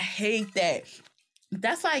 I hate that.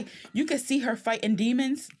 That's like, you can see her fighting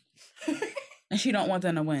demons and she don't want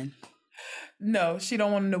them to win. No, she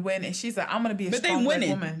don't want them to win, and she's like, I'm gonna be a strong Black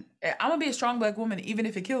woman. I'm gonna be a strong Black woman even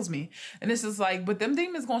if it kills me. And this is like, but them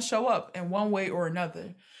demons gonna show up in one way or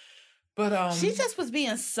another. But she just was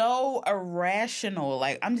being so irrational.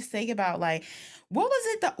 Like, I'm just thinking about like, what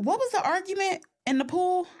was the argument in the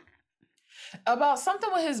pool? About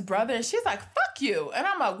something with his brother, and she's like, fuck you. And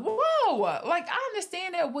I'm like, whoa. Like, I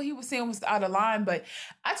understand that what he was saying was out of line, but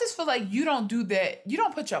I just feel like you don't do that. You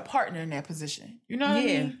don't put your partner in that position. You know what I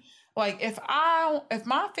mean? Like, if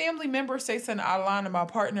my family members say something out of line to my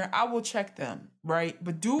partner, I will check them, right?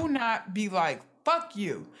 But do not be like, fuck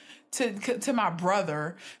you to my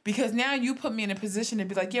brother, because now you put me in a position to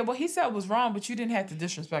be like, yeah, what he said was wrong, but you didn't have to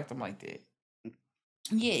disrespect him like that.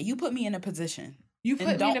 Yeah, you put me in a position. You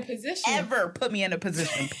put me in a position. Ever put me in a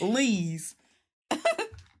position, please.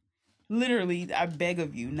 Literally, I beg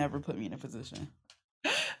of you, never put me in a position.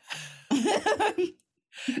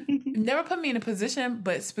 Never put me in a position,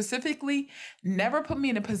 but specifically, never put me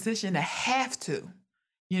in a position to have to.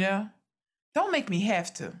 You know? Don't make me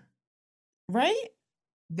have to. Right?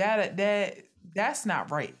 That's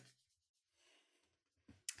not right.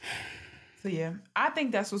 So yeah, I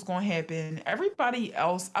think that's what's going to happen. Everybody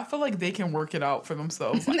else, I feel like they can work it out for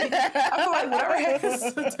themselves. Like, I feel like whatever happens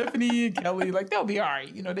to Tiffany and Kelly, like they'll be all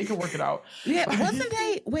right. You know, they can work it out. Yeah,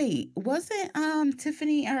 wasn't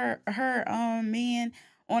Tiffany or her man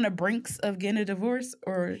on the brinks of getting a divorce?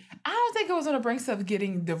 Or I don't think it was on the brinks of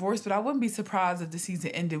getting divorced, but I wouldn't be surprised if the season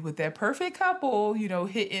ended with that perfect couple, you know,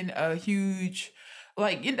 hitting a huge.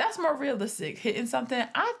 Like, that's more realistic, hitting something.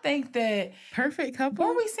 I think that perfect couple.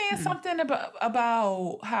 Were we saying something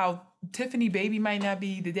about how Tiffany baby might not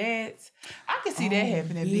be the dad's? I could see that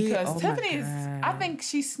happening because Tiffany is, I think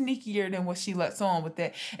she's sneakier than what she lets on with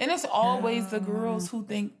that. And it's always the girls who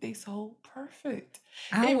think they so perfect.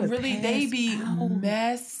 And really, they be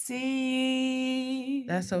messy.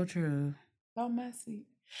 That's so true. So messy.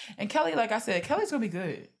 And Kelly, like I said, Kelly's gonna be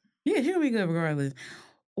good. Yeah, she's gonna be good regardless.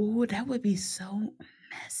 Oh, that would be so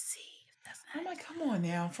messy. I'm like, come on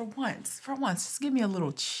now, for once, just give me a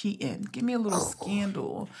little cheating, give me a little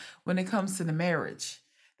scandal when it comes to the marriage.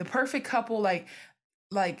 The perfect couple, like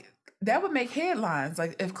that would make headlines.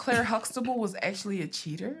 Like if Claire Huxtable was actually a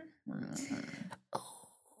cheater. Oh,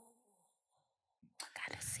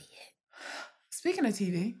 gotta see it. Speaking of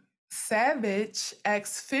TV, Savage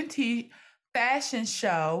X Fenty fashion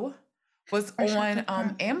show was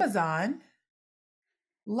on Amazon.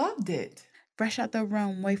 Loved it. Fresh out the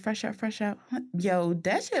runway, fresh out. Yo,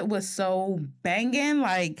 that shit was so banging.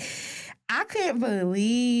 Like, I couldn't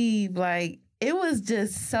believe, like, it was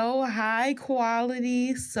just so high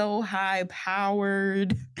quality, so high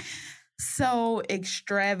powered, so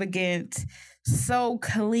extravagant, so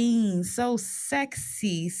clean, so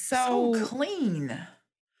sexy, so clean.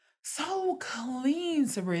 so clean,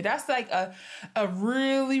 Sabri. That's like a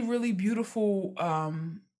really, really beautiful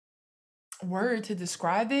word to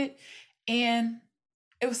describe it. And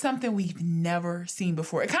it was something we've never seen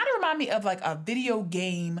before. It kind of reminded me of like a video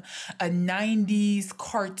game, a 90s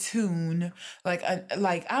cartoon, like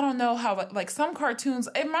I don't know how, like some cartoons,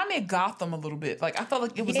 it reminded me of Gotham a little bit. Like I felt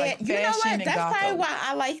like it was Yeah, like you know fashion what? and That's probably Gotham. why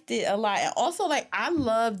I liked it a lot. And also, like, I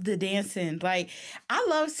love the dancing. Like, I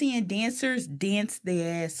love seeing dancers dance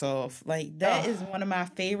their ass off. Like, that is Oh, one of my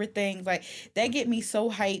favorite things. Like, that get me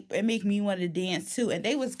so hype and make me want to dance too. And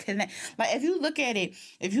they was connect. Like, if you look at it,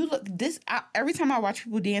 if you look this, every time I watch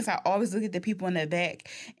people dance, I always look at the people in the back.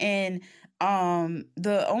 And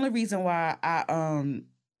the only reason why I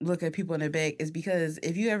look at people in the back is because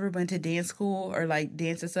if you ever went to dance school or like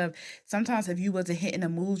dance and stuff, sometimes if you wasn't hitting the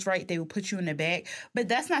moves right, they would put you in the back. But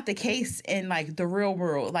that's not the case in like the real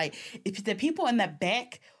world. Like if the people in the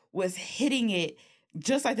back was hitting it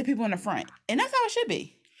just like the people in the front. And that's how it should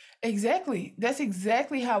be. exactly. That's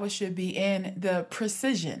exactly how it should be. And the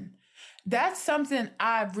precision. That's something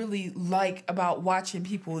I really like about watching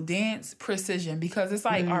people dance, precision, because it's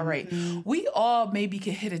like, all right, Hmm. we all maybe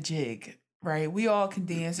can hit a jig, right? We all can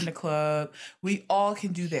dance in the club. We all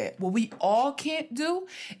can do that. What we all can't do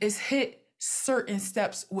is hit certain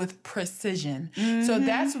steps with precision. So Hmm.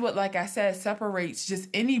 that's what, like I said, separates just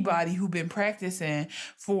anybody who been practicing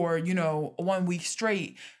for, 1 week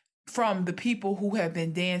straight from the people who have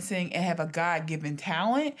been dancing and have a God-given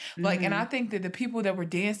talent. Like, and I Hmm. think that the people that were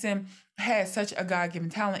dancing had such a God-given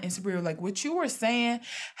talent and Sabrina, like what you were saying,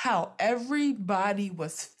 how everybody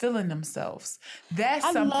was feeling themselves. That's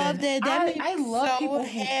I love something that. That I made I me love so people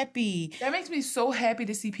who happy. that makes me so happy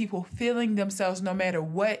to see people feeling themselves no matter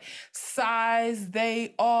what size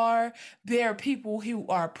they are. There are people who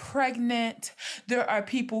are pregnant. There are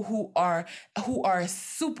people who are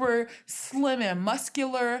super slim and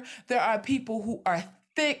muscular. There are people who are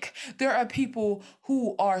thick. There are people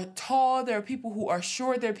who are tall. There are people who are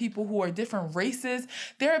short. There are people who are different races.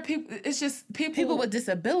 There are people, it's just People with people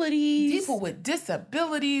disabilities. with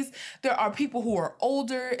disabilities. There are people who are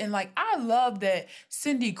older. And like, I love that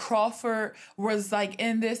Cindy Crawford was like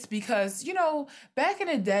in this because, back in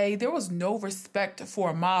the day, there was no respect for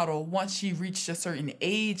a model once she reached a certain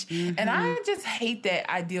age. And Hmm. I just hate that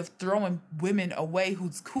idea of throwing women away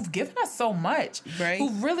who've given us so much, who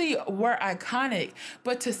Right? really were iconic.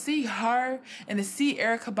 But to see her and to see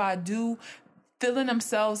Erica Badu feeling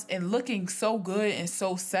themselves and looking so good and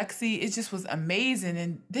so sexy. It just was amazing.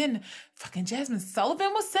 And then fucking Jasmine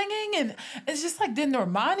Sullivan was singing, and it's just like then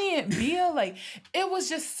Normani and Bia, like it was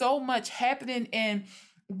just so much happening. And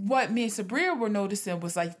what me and Sabria were noticing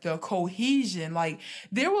was like the cohesion. Like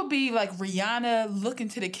there would be like Rihanna look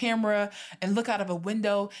into the camera and look out of a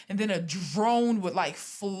window, and then a drone would like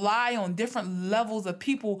fly on different levels of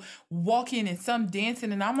people walking and some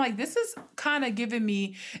dancing. And I'm like, this is kind of giving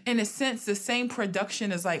me, in a sense, the same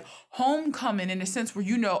production as like Homecoming, in a sense where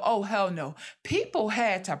oh hell no, people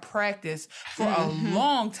had to practice for a Hmm.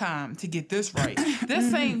 long time to get this right.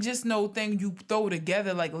 This Hmm. ain't just no thing you throw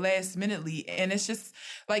together like last minutely, and it's just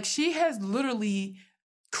like she has literally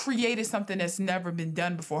created something that's never been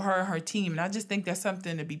done before, her and her team. And I just think that's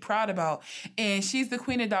something to be proud about. And she's the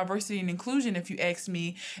queen of diversity and inclusion, if you ask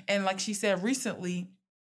me. And like she said recently,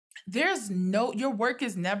 your work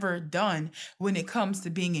is never done when it comes to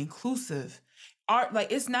being inclusive. Art,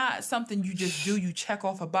 like it's not something you just do, you check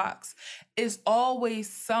off a box. It's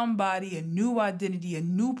always somebody, a new identity, a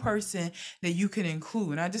new person that you can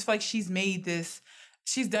include. And I just feel like she's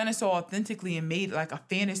done it so authentically and made like a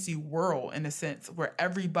fantasy world, in a sense, where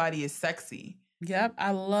everybody is sexy. Yep,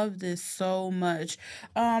 I love this so much.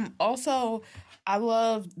 Also, I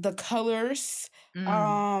love the colors.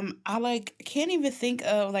 Mm. I like can't even think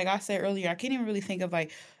of, like I said earlier, I can't even really think of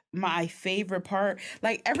like my favorite part.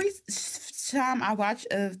 Like every time I watch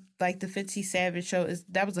like the 50 Savage show, is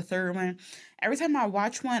that was the third one. Every time I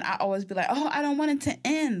watch one, I always be like, "Oh, I don't want it to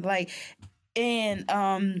end." Like, and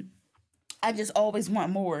I just always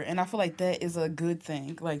want more, and I feel like that is a good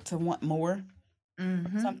thing, like to want more of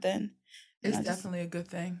Mm-hmm. something. And It's I just definitely a good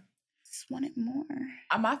thing. just want it more.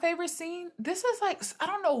 My favorite scene, this is like, I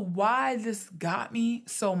don't know why this got me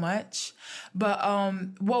so much, but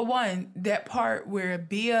well, one, that part where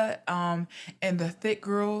Bia and the thick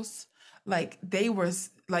girls, like they was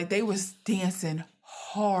dancing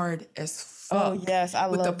hard as Oh fuck yes, I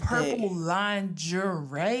with the loved it. purple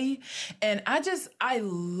lingerie. And I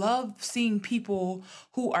love seeing people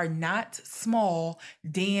who are not small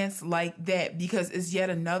dance like that, because it's yet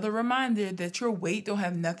another reminder that your weight don't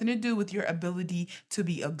have nothing to do with your ability to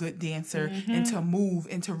be a good dancer and Mm-hmm. to move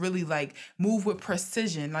and to really like move with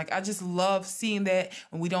precision. Like, I just love seeing that,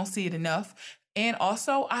 and we don't see it enough. And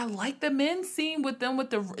also, I like the men scene with them with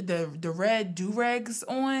the red do rags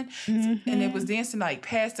on, and it was Mm-hmm. dancing like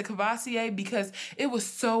past the Cavassier, because it was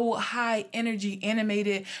so high energy,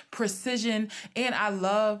 animated, precision, and I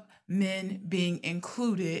love men being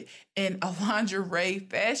included in a lingerie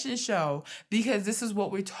fashion show, because this is what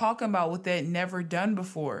we're talking about with that never done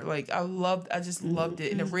before. Like, I just loved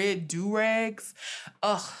it. And the Mm-hmm. red do rags,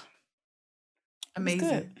 ugh, It was amazing.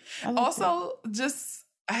 good. I liked it. Also, just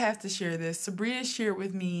I have to share this. Sabria shared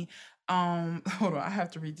with me. Hold on, I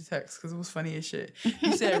have to read the text because it was funny as shit.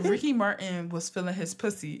 You said Ricky Martin was feeling his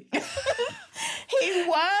pussy. He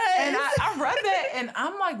was. And I read that and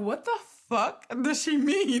I'm like, what the fuck does she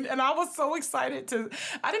mean? And I was so excited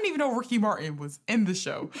I didn't even know Ricky Martin was in the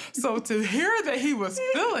show. So to hear that he was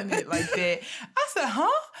feeling it like that, I said, huh?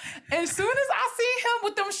 And as soon as I see him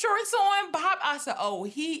with them shorts on, Bob, I said, oh,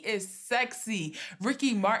 he is sexy.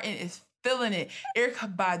 Ricky Martin is feeling it.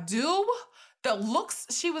 Erykah Badu, the looks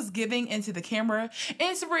she was giving into the camera.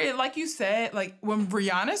 And Sabrina, like you said, like when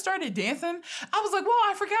Rihanna started dancing, I was like,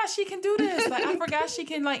 whoa, I forgot she can do this. Like, I forgot she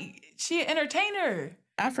can, like, she an entertainer.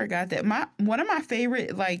 I forgot that. One of my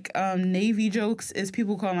favorite like Navy jokes is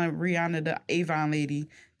people calling Rihanna the Avon lady.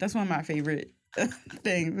 That's one of my favorite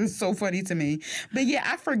things. It's so funny to me. But yeah,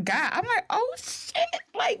 I forgot. I'm like, oh shit!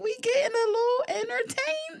 Like we getting a little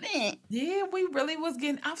entertainment. Yeah, we really was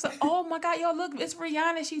getting. I was like, oh my god, y'all look, it's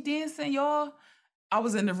Rihanna. She dancing, y'all. I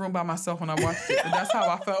was in the room by myself when I watched it, and that's how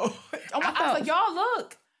I felt. I was like, y'all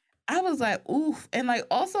look. I was like, oof. And like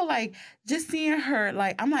also like just seeing her,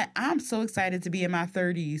 like I'm so excited to be in my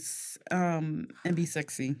 30s and be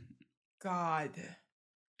sexy. God.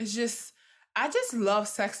 It's just, I just love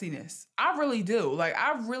sexiness. I really do. Like,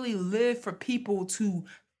 I really live for people to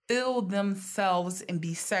feel themselves and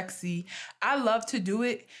be sexy. I love to do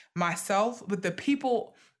it myself, but the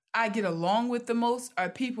people I get along with the most are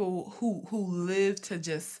people who live to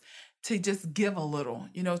just give a little,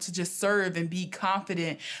 to just serve and be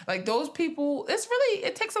confident. Like, those people,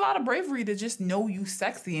 it takes a lot of bravery to just know you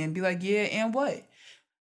sexy and be like, yeah, and what?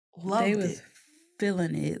 They Loved was it.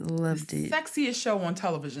 feeling it, loved it. Sexiest show on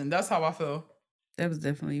television. That's how I feel. That was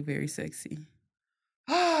definitely very sexy.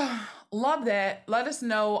 Love that. Let us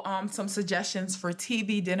know some suggestions for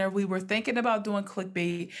TV dinner. We were thinking about doing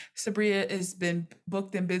clickbait. Sabria has been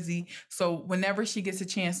booked and busy, so whenever she gets a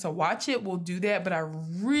chance to watch it, we'll do that. But I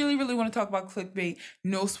really, really want to talk about clickbait.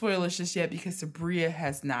 No spoilers just yet because Sabria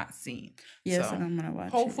has not seen. Yes, so and I'm gonna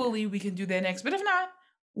watch hopefully we can do that next. But if not,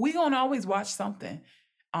 we gonna always watch something.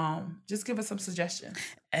 Just give us some suggestions.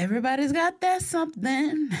 Everybody's got that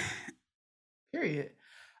something. Period.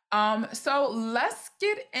 So let's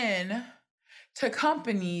get in to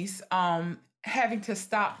companies having to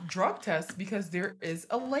stop drug tests because there is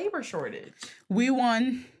a labor shortage. We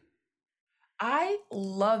won. I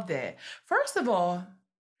love that. First of all,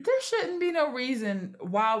 there shouldn't be no reason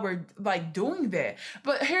why we're like doing that.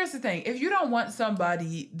 But here's the thing. If you don't want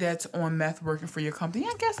somebody that's on meth working for your company,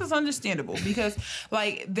 I guess it's understandable because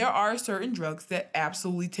like there are certain drugs that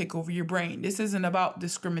absolutely take over your brain. This isn't about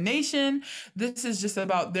discrimination. This is just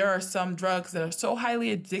about there are some drugs that are so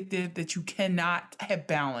highly addictive that you cannot have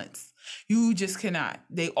balance. You just cannot.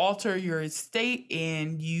 They alter your state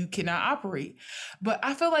and you cannot operate. But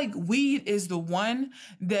I feel like weed is the one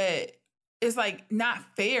that it's like not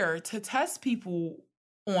fair to test people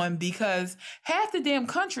on because half the damn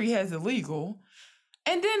country has illegal.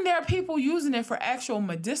 And then there are people using it for actual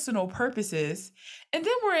medicinal purposes. And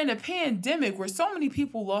then we're in a pandemic where so many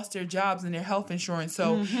people lost their jobs and their health insurance.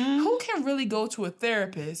 So who can really go to a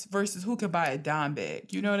therapist versus who can buy a dime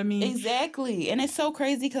bag? You know what I mean? Exactly. And it's so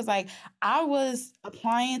crazy because like I was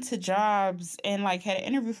applying to jobs and like had an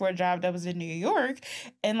interview for a job that was in New York.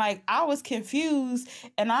 And like I was confused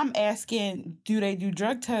and I'm asking, do they do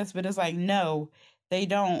drug tests? But it's like, no. They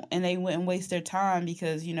don't, and they wouldn't waste their time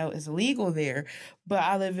because, it's illegal there. But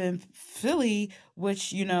I live in Philly,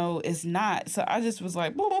 which, is not. So I just was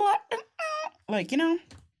like, like,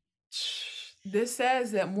 This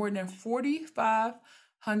says that more than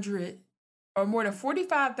 4,500 or more than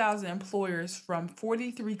 45,000 employers from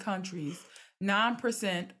 43 countries,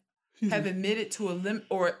 9% have admitted to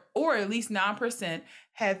or at least 9%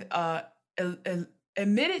 have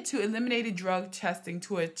admitted to eliminated drug testing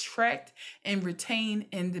to attract and retain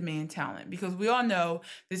in-demand talent, because we all know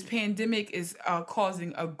this pandemic is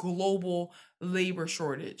causing a global labor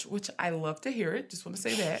shortage, which I love to hear it. Just want to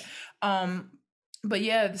say that. But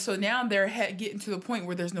yeah, so now they're getting to the point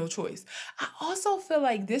where there's no choice. I also feel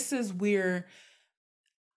like this is where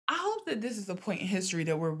I hope that this is a point in history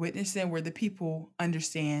that we're witnessing where the people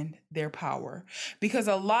understand their power, because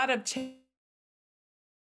a lot of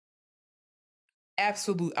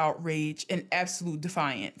absolute outrage and absolute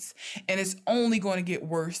defiance. And it's only going to get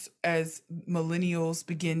worse as millennials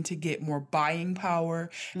begin to get more buying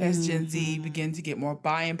power, as Gen Z begin to get more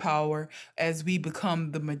buying power, as we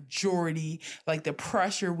become the majority, like the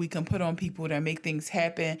pressure we can put on people to make things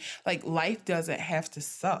happen. Like, life doesn't have to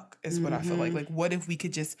suck, is what I feel like. Like, what if we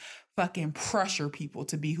could just fucking pressure people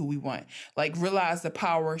to be who we want? Like, realize the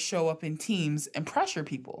power, show up in teams and pressure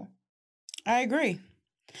people. I agree,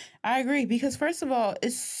 because first of all,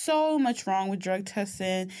 it's so much wrong with drug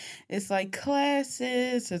testing. It's like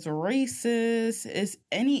classist, it's racist, it's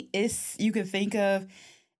any you can think of.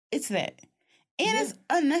 It's that. And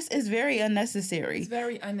it's very unnecessary. It's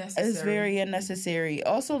very unnecessary. It's very unnecessary.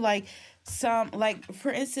 Also, like,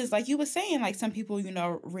 for instance, like you were saying, like, some people,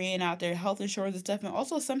 ran out their health insurance and stuff. And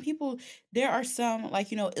also some people, there are some,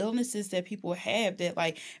 like, illnesses that people have that,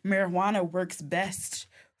 like, marijuana works best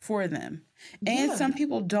for them. And some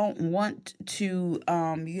people don't want to,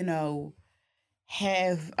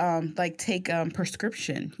 have, take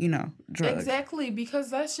prescription, drugs. Exactly, because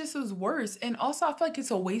that's just as worse. And also, I feel like it's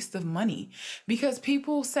a waste of money, because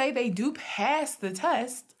people say they do pass the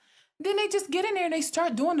test, then they just get in there and they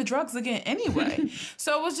start doing the drugs again anyway.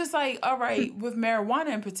 So it was just like, all right, with marijuana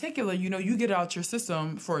in particular, you get out your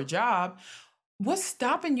system for a job. What's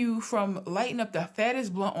stopping you from lighting up the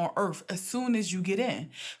fattest blunt on earth as soon as you get in?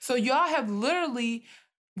 So y'all have literally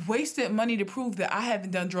wasted money to prove that I haven't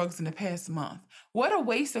done drugs in the past month. What a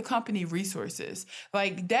waste of company resources.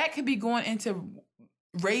 Like, that could be going into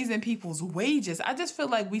raising people's wages. I just feel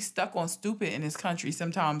like we stuck on stupid in this country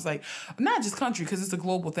sometimes. Like, not just country, because it's a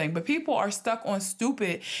global thing, but people are stuck on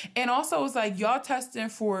stupid. And also, it's like, y'all testing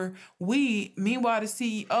for weed, meanwhile the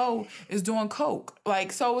CEO is doing coke.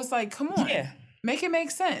 Like, so it's like, come on. Yeah. Make it make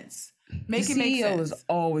sense. Make the it make sense. CEO is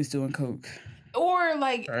always doing coke. Or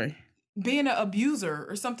like being an Sorry. abuser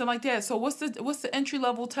or something like that. So what's the entry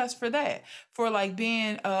level test for that? For like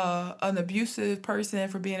being an abusive person,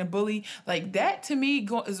 for being a bully, like that to me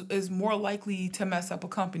is more likely to mess up a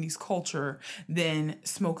company's culture than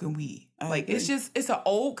smoking weed. Like, it's an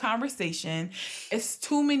old conversation. It's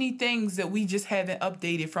too many things that we just haven't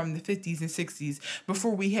updated from the 50s and 60s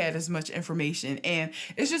before we had as much information. And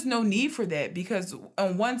it's just no need for that, because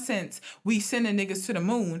in one sense, we sending niggas to the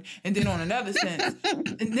moon. And then on another sense,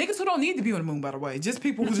 niggas who don't need to be on the moon, by the way, just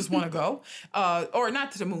people who just want to go, or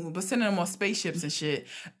not to the moon, but sending them on spaceships and shit.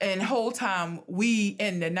 And the whole time, we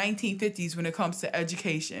in the 1950s, when it comes to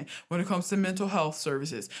education, when it comes to mental health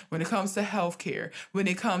services, when it comes to healthcare, when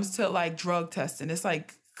it comes to like drug testing, it's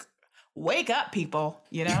like, wake up, people,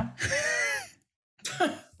 Wake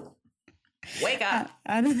up.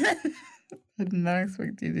 I did not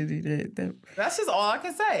expect you to do that. That's just all I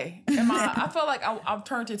can say. I feel like I've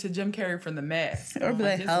turned into Jim Carrey from The Mask. Or be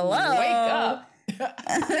like, hello. Wake up.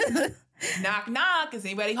 Knock, knock. Is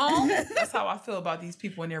anybody home? That's how I feel about these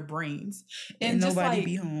people and their brains. And just nobody like,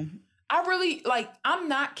 be home. I really, I'm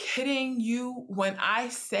not kidding you when I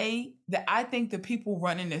say that I think the people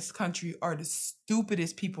running this country are the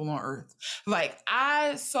stupidest people on earth. Like,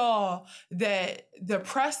 I saw that the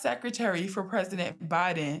press secretary for President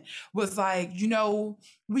Biden was like,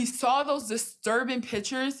 we saw those disturbing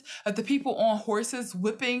pictures of the people on horses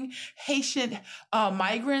whipping Haitian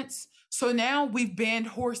migrants. So now we've banned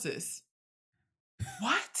horses.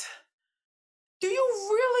 What? Do you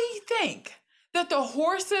really think that the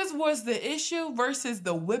horses was the issue versus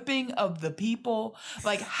the whipping of the people?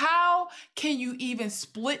 Like, how can you even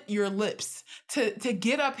split your lips to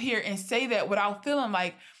get up here and say that without feeling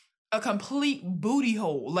like a complete booty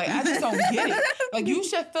hole? Like, I just don't get it. Like, you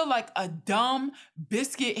should feel like a dumb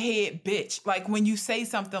biscuit head bitch. Like, when you say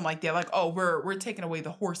something like that, like, oh, we're taking away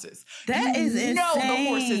the horses. That is insane. No, the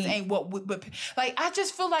horses ain't but like, I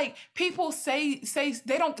just feel like people say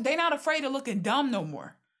they're not afraid of looking dumb no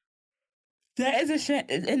more. That is a shit.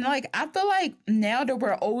 And like, I feel like now that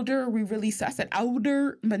we're older, I said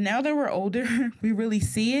older, but now that we're older, we really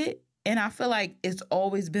see it. And I feel like it's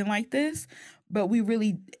always been like this, but we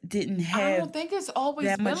really didn't I have don't think it's always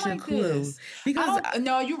that been much a like clue. this. Because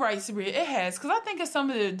No, you're right, Sabria. It has. Because I think of some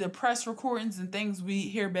of the press recordings and things we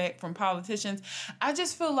hear back from politicians. I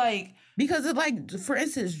just feel like, because of, like, for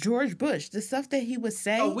instance, George Bush, the stuff that he would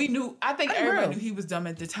say. we knew. I think everybody Unreal. knew he was dumb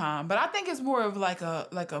at the time. But I think it's more of like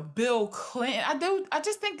a Bill Clinton. I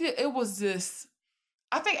just think it was this.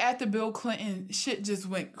 I think after Bill Clinton, shit just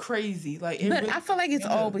went crazy. Like, But I feel like it's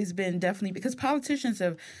always been definitely, because politicians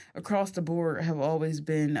have across the board have always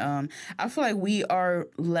been. I feel like we are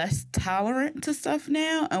less tolerant to stuff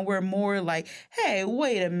now, and we're more like, hey,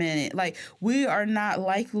 wait a minute, like we are not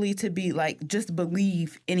likely to be like just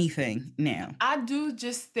believe anything now. I do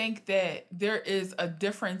just think that there is a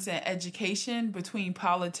difference in education between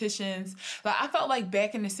politicians. Like, I felt like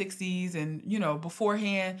back in the 60s and,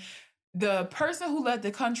 beforehand, the person who led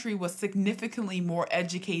the country was significantly more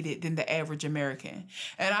educated than the average American.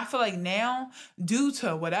 And I feel like now, due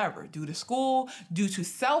to school, due to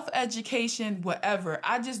self-education, whatever,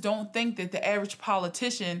 I just don't think that the average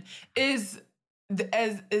politician is the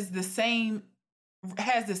same,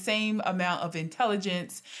 has the same amount of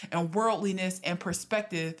intelligence and worldliness and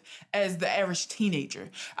perspective as the average teenager.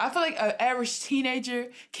 I feel like an average teenager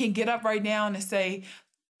can get up right now and say,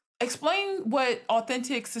 explain what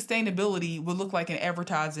authentic sustainability would look like in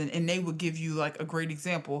advertising, and they would give you like a great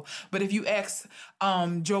example. But if you ask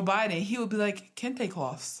Joe Biden, he would be like, kente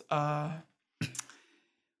cloths.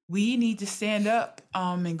 We need to stand up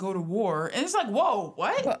and go to war. And it's like, whoa,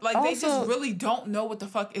 what? But like, they just also- really don't know what the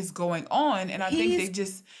fuck is going on. And I think they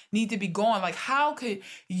just need to be going. Like, how could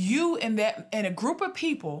you and a group of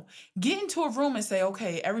people get into a room and say,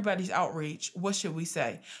 okay, everybody's outraged. What should we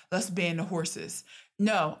say? Let's ban the horses.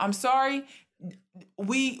 No, I'm sorry.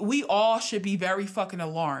 We all should be very fucking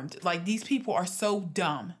alarmed. Like, these people are so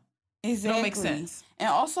dumb. Exactly. It don't make sense. And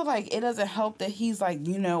also, like, it doesn't help that he's like,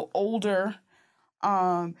 older,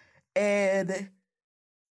 and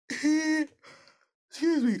he,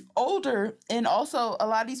 excuse me, older, and also a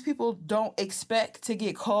lot of these people don't expect to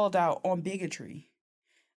get called out on bigotry.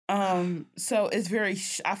 So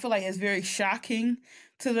it's I feel like it's very shocking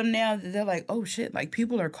to them now that they're like, oh shit, like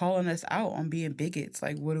people are calling us out on being bigots.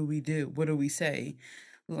 Like, what do we do? What do we say?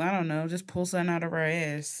 Well, I don't know, just pull something out of our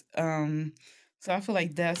ass. So I feel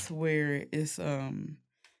like that's where it's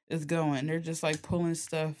going. They're just like pulling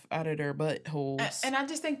stuff out of their buttholes. And I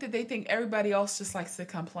just think that they think everybody else just likes to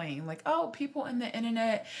complain. Like, oh, people in the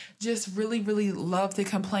internet just really, really love to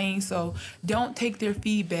complain. So don't take their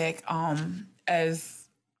feedback as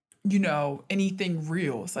anything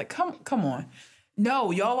real. It's like, come on.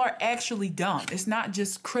 No, y'all are actually dumb. It's not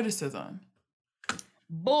just criticism.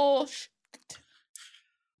 Bullshit.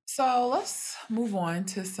 So let's move on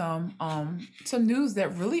to some news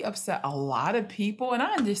that really upset a lot of people, and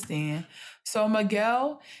I understand. So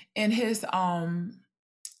Miguel and his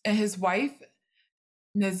wife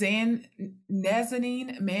Nazanin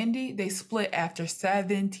Mandy, they split after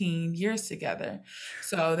 17 years together.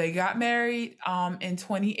 So they got married in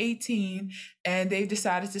 2018, and they've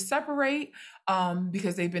decided to separate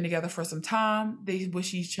because they've been together for some time. They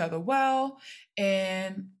wish each other well,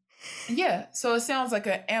 and yeah, so it sounds like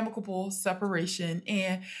an amicable separation.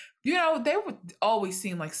 And they would always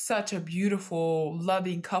seem like such a beautiful,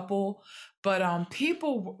 loving couple. But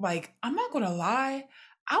people, like, I'm not gonna lie,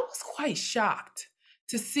 I was quite shocked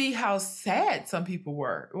to see how sad some people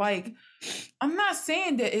were. Like, I'm not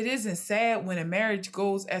saying that it isn't sad when a marriage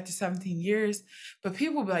goes after 17 years, but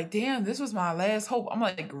people be like, damn, this was my last hope. I'm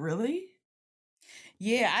like, really?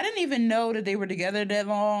 Yeah, I didn't even know that they were together that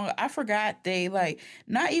long. I forgot they, like,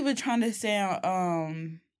 not even trying to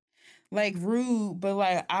sound like rude, but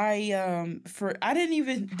like I didn't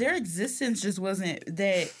even, their existence just wasn't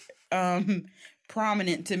that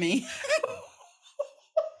prominent to me.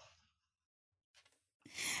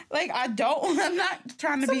 Like, I'm not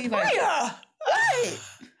trying to be like, what?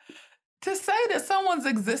 To say that someone's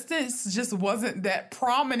existence just wasn't that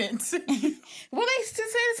prominent. Well, they still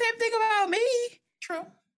say the same thing about me. True.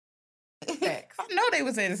 Facts. I know they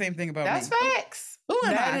would say the same thing about That's me. facts. Who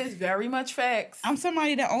am I? That is very much facts. I'm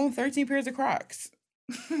somebody that owns 13 pairs of Crocs.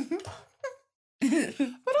 But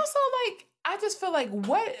also, like, I just feel like,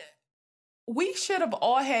 what we should have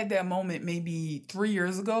all had that moment maybe 3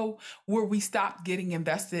 years ago where we stopped getting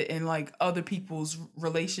invested in like other people's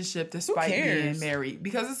relationship Who despite being cares? married.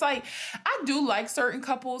 Because it's like, I do like certain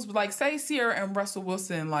couples, but like, say Sierra and Russell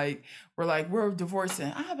Wilson, like, we're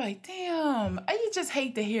divorcing. I'm like, damn, you just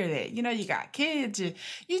hate to hear that. You know, you got kids,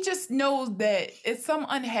 you just know that it's some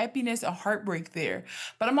unhappiness and heartbreak there.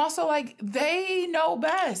 But I'm also like, they know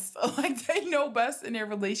best. Like, they know best in their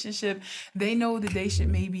relationship. They know that they should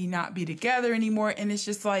maybe not be together anymore. And it's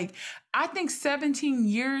just like, I think 17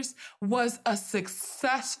 years was a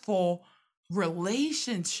successful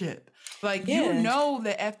relationship. Like, you Yeah. know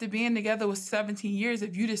that after being together with 17 years,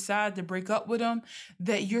 if you decide to break up with them,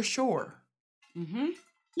 that you're sure. Mm-hmm.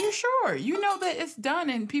 You're sure. You know that it's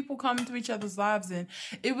done and people come into each other's lives and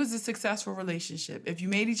it was a successful relationship. If you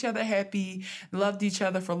made each other happy, loved each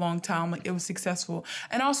other for a long time, like, it was successful.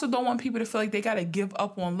 And I also don't want people to feel like they got to give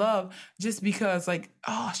up on love just because, like,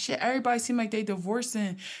 oh shit, everybody seem like they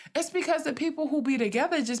divorcing. It's because the people who be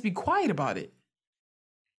together just be quiet about it.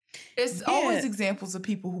 It's always Yeah. examples of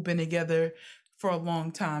people who've been together for a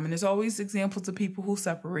long time. And there's always examples of people who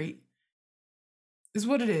separate. Is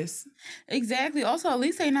what it is. Exactly. Also, at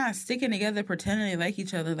least they not sticking together pretending they like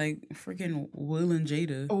each other like freaking Will and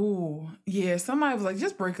Jada. Oh, yeah. Somebody was like,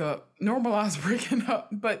 just break up. Normalize breaking up.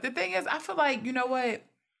 But the thing is, I feel like, you know what?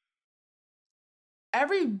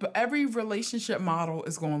 Every relationship model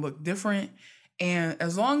is going to look different. And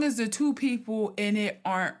as long as the two people in it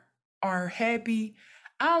are happy,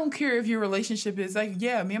 I don't care if your relationship is like,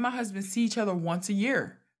 yeah, me and my husband see each other once a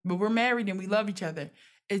year, but we're married and we love each other.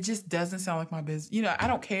 It just doesn't sound like my business. You know, I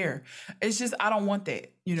don't care. It's just, I don't want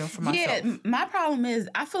that, you know, for myself. Yeah, my problem is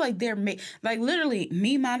I feel like they're like literally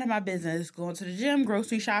me minding my business, going to the gym,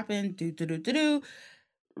 grocery shopping,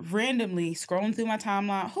 randomly scrolling through my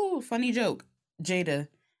timeline. Oh, funny joke, Jada.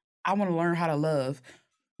 I want to learn how to love.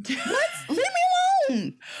 What? Leave me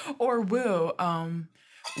alone. Or Will,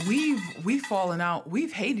 we've fallen out.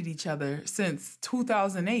 We've hated each other since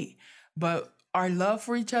 2008, but our love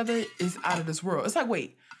for each other is out of this world. It's like,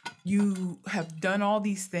 wait, you have done all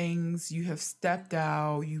these things, you have stepped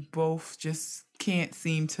out, you both just can't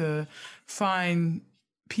seem to find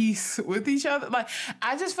peace with each other. Like,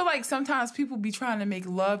 I just feel like sometimes people be trying to make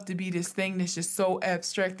love to be this thing that's just so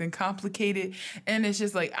abstract and complicated, and it's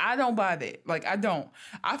just like, I don't buy that. Like, I don't.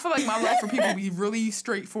 I feel like my love for people be really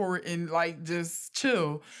straightforward and like just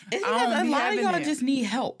chill. It's I because don't a be lot of having y'all that. just need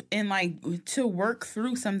help and like to work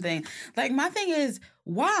through something. Like my thing is,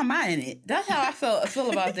 why am I in it? That's how I feel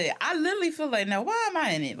about that. I literally feel like, now why am I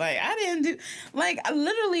in it? Like I didn't do, like I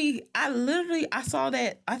literally I saw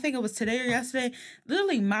that, I think it was today or yesterday,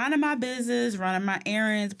 literally minding my business, running my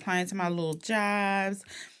errands, applying to my little jobs,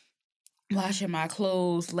 washing my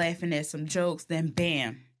clothes, laughing at some jokes, then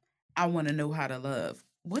bam, I want to know how to love.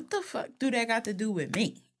 What the fuck do that got to do with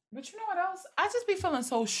me? But you know what else? I just be feeling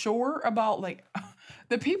so sure about, like,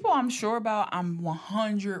 the people I'm sure about, I'm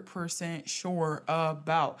 100% sure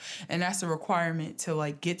about. And that's a requirement to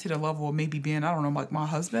like get to the level of maybe being, I don't know, like my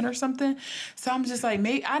husband or something. So I'm just like,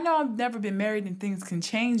 maybe, I know I've never been married and things can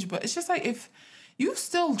change, but it's just like, if you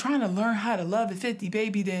still trying to learn how to love at 50,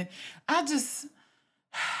 baby, then I just,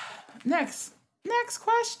 next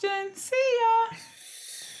question. See ya.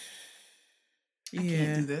 I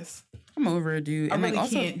can't do this. I'm over it, dude. I And really like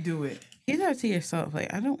also, can't do it. keep that to yourself.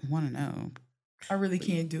 Like I don't want to know. I really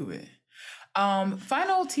can't do it.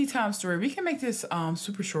 Final tea time story. We can make this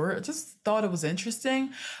super short. I just thought it was interesting.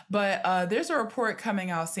 But there's a report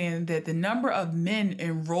coming out saying that the number of men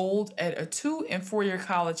enrolled at a 2 and 4 year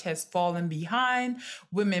college has fallen behind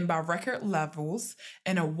women by record levels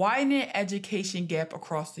and a widening education gap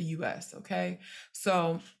across the US. Okay.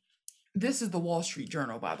 So this is the Wall Street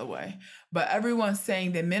Journal, by the way. But everyone's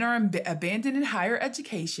saying that men are abandoning higher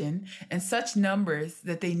education in such numbers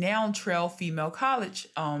that they now trail female college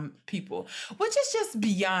people, which is just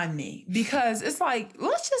beyond me. Because it's like,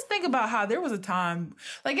 let's just think about how there was a time,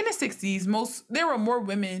 like in the 60s, there were more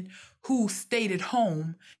women who stayed at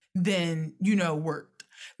home than, worked.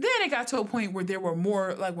 Then it got to a point where there were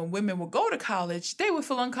more, like when women would go to college, they would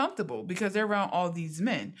feel uncomfortable because they're around all these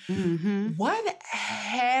men. Mm-hmm. What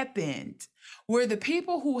happened where the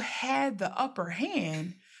people who had the upper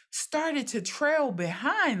hand started to trail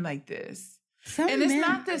behind like this? And it's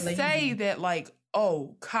not to say that like,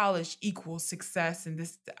 oh, college equals success and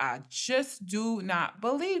this, I just do not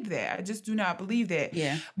believe that. I just do not believe that.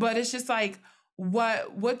 Yeah. But it's just like,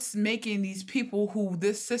 what's making these people who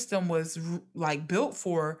this system was like built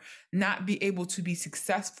for not be able to be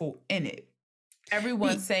successful in it?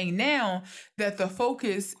 everyone's saying now that the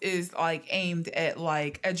focus is like aimed at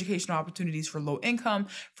like educational opportunities for low income,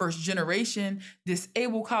 first generation,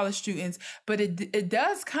 disabled college students. But it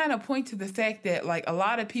does kind of point to the fact that like a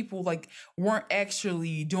lot of people like weren't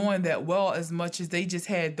actually doing that well as much as they just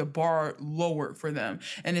had the bar lowered for them.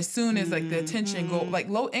 And as soon as like the attention go, like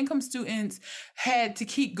low income students had to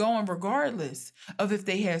keep going regardless of if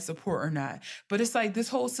they had support or not. But it's like this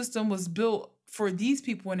whole system was built for these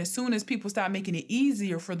people, and as soon as people start making it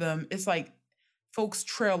easier for them, it's like folks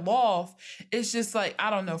trail off. It's just like, I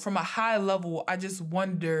don't know, from a high level, I just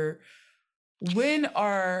wonder, when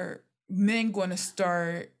are men going to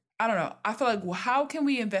start, I don't know, I feel like, well, how can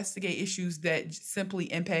we investigate issues that simply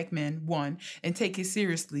impact men, one, and take it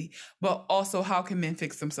seriously, but also how can men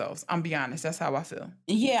fix themselves? I'm be honest, that's how I feel.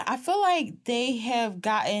 Yeah, I feel like they have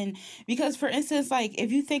gotten, because for instance, like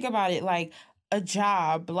if you think about it, like a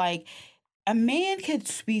job, like a man could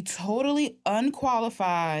be totally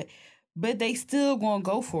unqualified, but they still gonna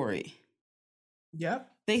go for it. Yep.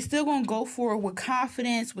 They still gonna go for it with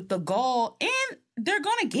confidence, with the goal, and they're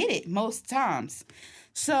gonna get it most times.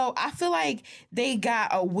 So I feel like they got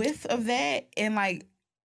a whiff of that, and like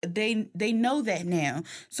they know that now,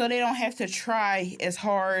 so they don't have to try as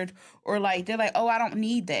hard, or like they're like, oh, I don't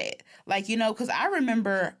need that, like, you know, because I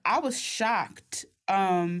remember I was shocked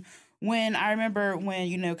when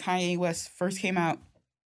Kanye West first came out,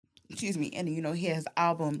 excuse me, and you know he has his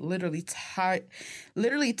album literally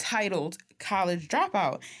titled College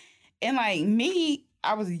Dropout, and like me,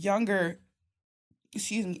 I was younger,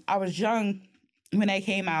 I was young when that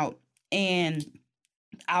came out, and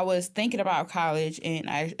I was thinking about college, and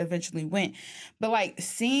I eventually went, but like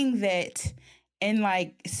seeing that and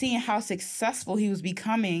like seeing how successful he was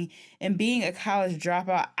becoming and being a college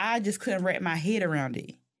dropout, I just couldn't wrap my head around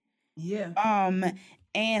it. Yeah.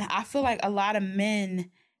 And I feel like a lot of men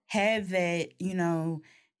have that, you know,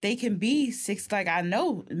 they can be like I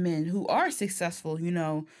know men who are successful, you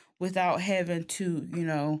know, without having to, you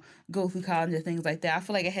know, go through college and things like that. I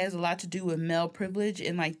feel like it has a lot to do with male privilege,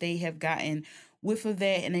 and like they have gotten whiff of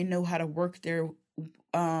that, and they know how to work their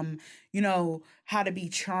you know, how to be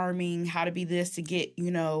charming, how to be this to get, you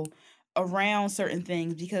know, around certain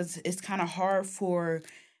things, because it's kind of hard for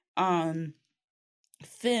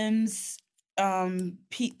femmes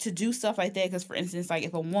to do stuff like that, because for instance, like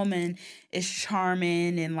if a woman is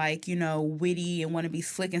charming and like, you know, witty and want to be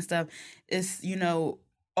slick and stuff, it's, you know,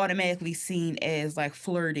 automatically seen as like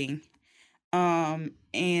flirting,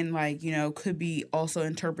 and like, you know, could be also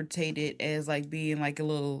interpreted as like being like a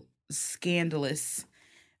little scandalous,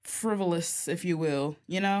 frivolous, if you will,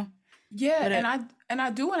 you know. Yeah, and I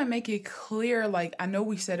do want to make it clear, like I know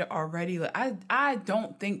we said it already, like I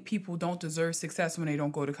don't think people don't deserve success when they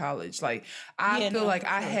don't go to college. Like I feel like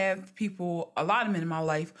I have people, a lot of men in my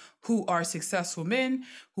life who are successful men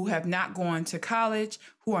who have not gone to college,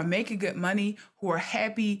 who are making good money, who are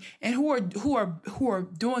happy, and who are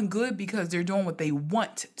doing good because they're doing what they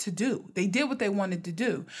want to do. They did what they wanted to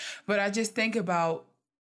do. But I just think about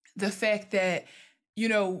the fact that, you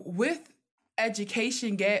know, with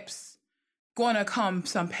education gaps going to come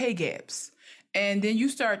some pay gaps. And then you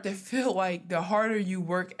start to feel like the harder you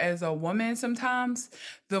work as a woman sometimes,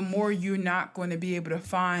 the more you're not going to be able to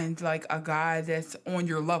find like a guy that's on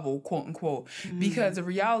your level, quote unquote. Because the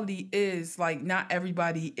reality is like not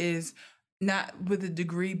everybody is not with a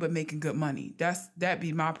degree but making good money. That'd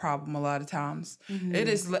be my problem a lot of times.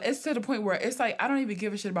 It's to the point where it's like I don't even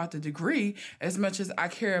give a shit about the degree as much as I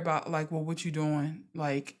care about like, well, what you doing?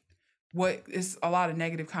 Like what is a lot of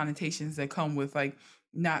negative connotations that come with like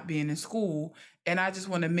not being in school. And I just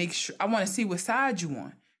want to make sure, I want to see what side you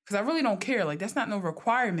on, because I really don't care. Like that's not no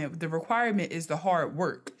requirement. The requirement is the hard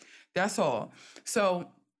work. That's all. So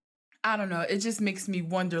I don't know. It just makes me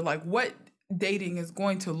wonder like what dating is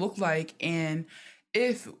going to look like. And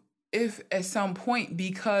if at some point,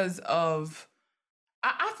 because of,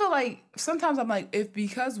 I feel like sometimes I'm like, if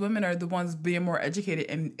because women are the ones being more educated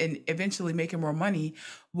and eventually making more money,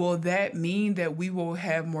 will that mean that we will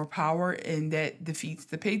have more power and that defeats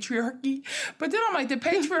the patriarchy? But then I'm like, the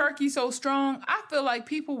patriarchy so strong, I feel like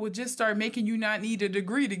people would just start making you not need a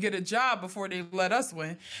degree to get a job before they let us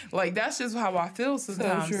win. Like, that's just how I feel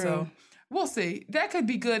sometimes. So we'll see. That could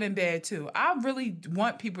be good and bad too. I really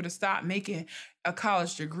want people to stop making a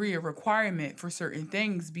college degree a requirement for certain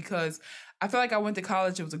things, because I feel like I went to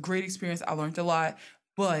college. It was a great experience. I learned a lot,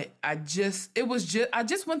 but I just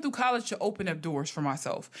went through college to open up doors for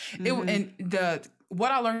myself. And the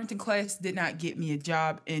what I learned in class did not get me a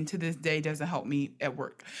job, and to this day doesn't help me at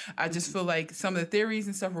work. I just feel like some of the theories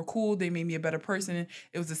and stuff were cool. They made me a better person.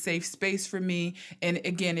 It was a safe space for me. And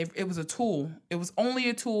again, it was a tool. It was only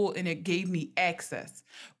a tool, and it gave me access.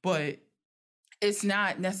 But it's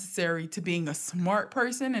not necessary to being a smart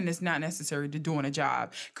person, and it's not necessary to doing a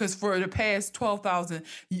job, because for the past 12,000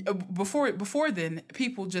 before then,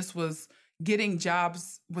 people just was getting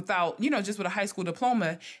jobs without, just with a high school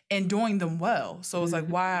diploma and doing them well. So it's like,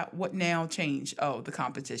 why, what now change? Oh, the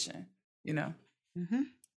competition, Mm-hmm.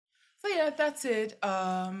 So yeah, that's it.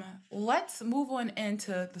 Let's move on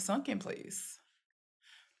into the sunken place.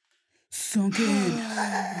 Sunken.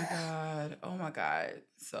 Oh my God.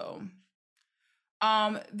 So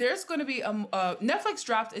there's going to be Netflix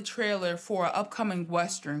dropped a trailer for an upcoming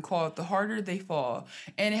Western called The Harder They Fall,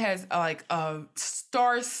 and it has like a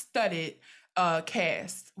star-studded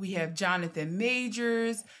cast. We have Jonathan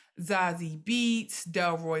Majors, Zazie Beetz,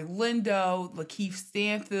 Delroy Lindo, Lakeith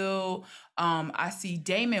Stanfield. I see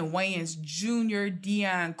Damon Wayans Jr.,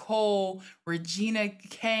 Dion Cole, Regina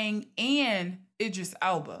King, and Idris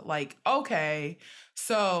Elba. Like, okay,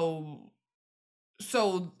 so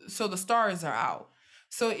the stars are out.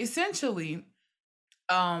 So essentially,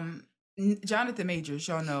 Jonathan Majors,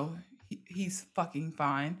 y'all know he's fucking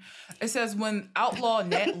fine. It says when outlaw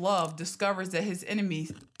Nat Love discovers that his enemy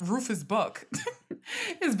Rufus Buck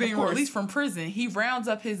is being released from prison, he rounds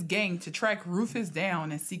up his gang to track Rufus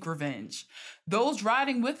down and seek revenge. Those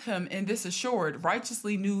riding with him in this assured,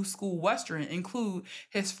 righteously new school Western include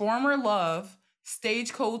his former love,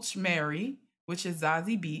 Stagecoach Mary, which is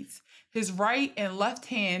Zazie Beetz, his right and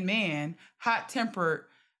left-hand man, hot-tempered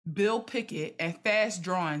Bill Pickett, and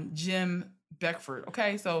fast-drawn Jim Beckford.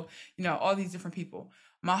 Okay, so, all these different people.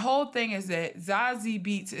 My whole thing is that Zazie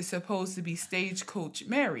Beetz is supposed to be Stagecoach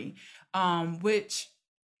Mary, which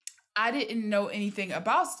I didn't know anything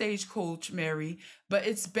about Stagecoach Mary, but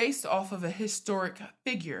it's based off of a historic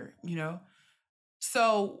figure,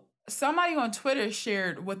 So somebody on Twitter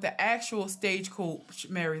shared what the actual Stagecoach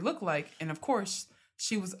Mary looked like, and of course,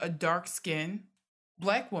 she was a dark-skinned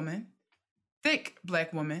black woman, thick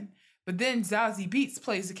black woman. But then Zazie Beetz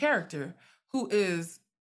plays a character who is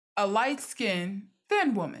a light-skinned,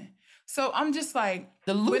 thin woman. So I'm just like...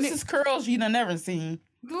 The loosest curls you done never seen.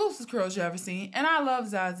 The loosest curls you ever seen. And I love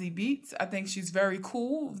Zazie Beetz. I think she's very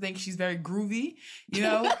cool. I think she's very groovy,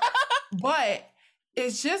 But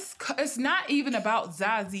it's not even about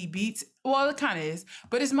Zazie Beetz. Well, it kind of is,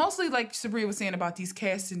 but it's mostly like Sabria was saying about these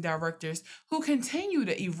casting directors who continue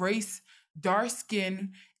to erase dark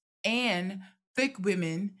skin and thick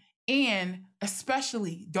women, and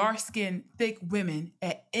especially dark skin, thick women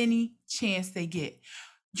at any chance they get.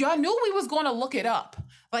 Y'all knew we was going to look it up.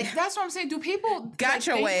 Like, that's what I'm saying. Do people... Got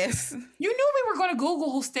your ass. You knew we were going to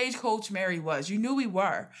Google who Stagecoach Mary was. You knew we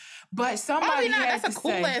were. But somebody That's a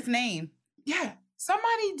cool ass name. Yeah.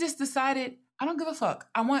 Somebody just decided, I don't give a fuck.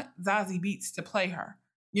 I want Zazie Beetz to play her,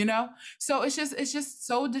 So it's just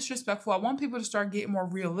so disrespectful. I want people to start getting more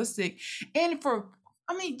realistic. And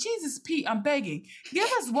Jesus, Pete, I'm begging. Give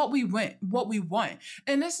us what we want.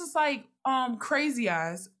 And this is like Crazy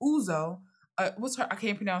Eyes, Uzo, what's her, I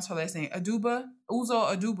can't pronounce her last name, Uzo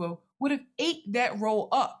Aduba, would have ate that role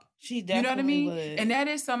up. She definitely would. And that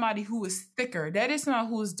is somebody who is thicker. That is somebody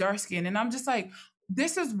who is dark skinned. And I'm just like,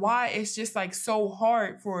 this is why it's just like so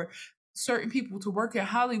hard for certain people to work in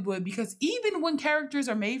Hollywood, because even when characters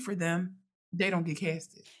are made for them, they don't get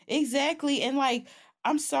casted. Exactly. And like,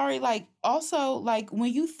 I'm sorry, like also like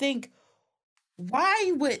when you think,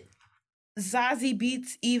 why would Zazie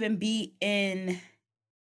Beetz even be in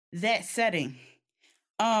that setting?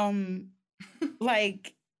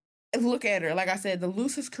 Like, look at her. Like I said, the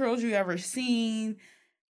loosest curls you ever seen,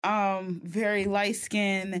 very light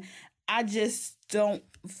skin. I just don't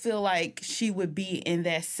feel like she would be in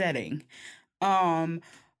that setting. Zendaya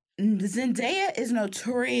is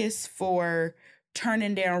notorious for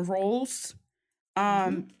turning down roles,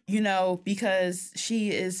 because she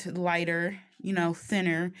is lighter,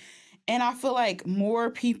 thinner. And I feel like more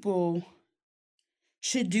people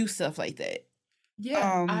should do stuff like that.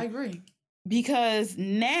 Yeah, I agree. Because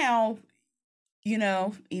now,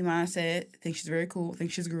 Iman said, I think she's very cool. I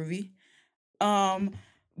think she's groovy.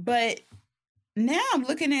 But now I'm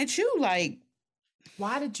looking at you like,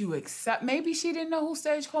 why did you accept? Maybe she didn't know who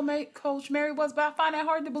Stagecoach Mary was, but I find that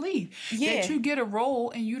hard to believe. Yeah. That you get a role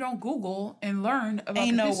and you don't Google and learn about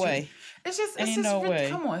Ain't the no history. way. It's just no way.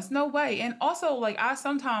 Come on, it's no way. And also, like, I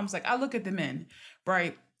sometimes, like, I look at the men,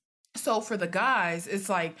 right? So for the guys, it's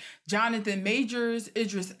like Jonathan Majors,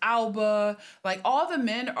 Idris Elba, like all the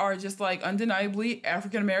men are just like undeniably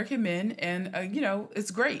African-American men. And,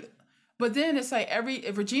 it's great. But then it's like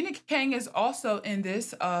Regina King is also in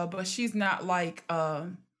this, but she's not like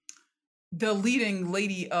the leading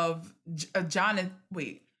lady of Jonathan.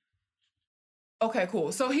 Wait, okay,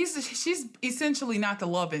 cool. So she's essentially not the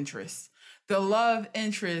love interest. The love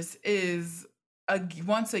interest is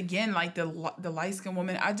once again like the light skinned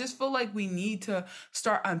woman. I just feel like we need to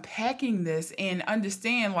start unpacking this and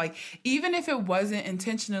understand, like, even if it wasn't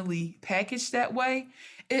intentionally packaged that way,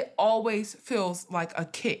 it always feels like a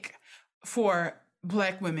kick for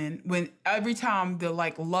Black women when every time the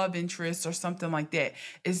like love interest or something like that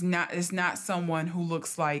is not someone who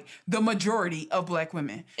looks like the majority of Black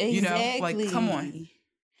women. You know, like, come on.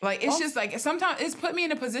 Like, it's just like sometimes it's put me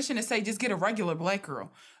in a position to say, just get a regular Black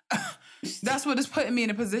girl. That's what it's putting me in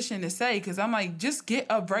a position to say, because I'm like, just get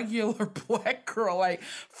a regular Black girl, like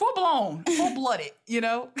full blooded, you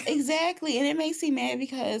know? Exactly. And it makes me mad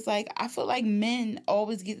because, like, I feel like men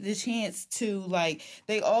always get the chance to, like,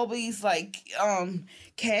 they always like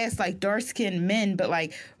cast like dark skinned men, but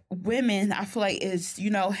like women, I feel like is, you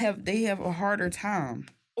know, have a harder time.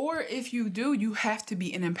 Or if you do, you have to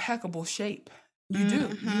be in impeccable shape. You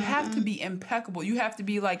do. You have to be impeccable. You have to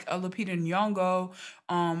be like a Lupita Nyong'o.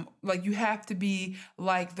 Like, you have to be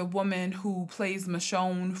like the woman who plays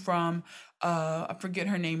Michonne from I forget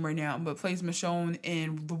her name right now, but plays Michonne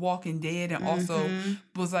in The Walking Dead, and also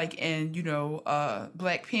was like in, you know,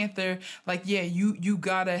 Black Panther. Like, yeah, you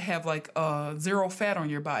gotta have like zero fat on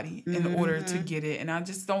your body in order to get it. And I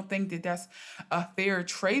just don't think that that's a fair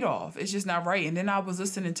trade-off. It's just not right. And then I was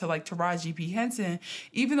listening to like Taraji P. Henson,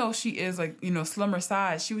 even though she is like, you know, slimmer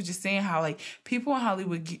size, she was just saying how like people in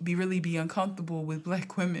Hollywood really be uncomfortable with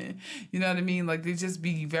Black women. You know what I mean? Like, they just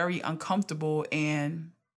be very uncomfortable.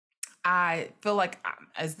 And I feel like,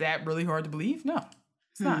 is that really hard to believe? No,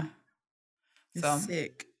 it's not. It's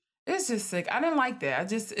sick. It's just sick. I didn't like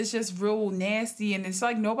that. It's just real nasty, and it's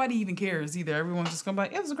like nobody even cares either. Everyone's just gonna be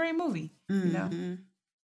like, it was a great movie, you know.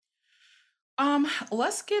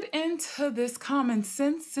 Let's get into this common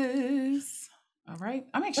census. All right,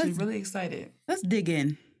 I'm actually really excited. Let's dig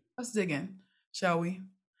in. Let's dig in, shall we?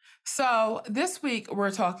 So this week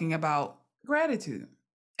we're talking about gratitude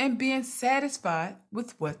and being satisfied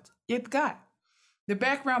with what you've got. The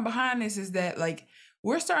background behind this is that, like,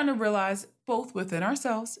 we're starting to realize, both within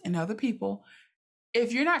ourselves and other people,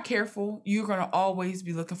 if you're not careful, you're going to always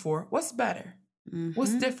be looking for what's better,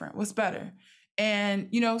 what's different, what's better. And,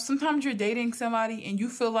 you know, sometimes you're dating somebody and you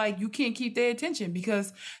feel like you can't keep their attention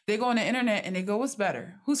because they go on the internet and they go, what's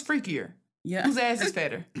better? Who's freakier? Yeah. Whose ass is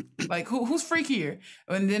fatter? Like, who's freakier?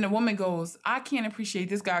 And then a woman goes, I can't appreciate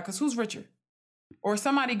this guy because who's richer? Or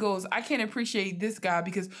somebody goes, I can't appreciate this guy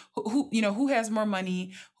because who has more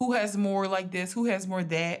money, who has more like this, who has more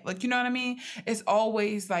that. Like, you know what I mean? It's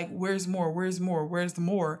always like, where's more, where's more, where's the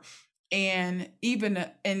more? And even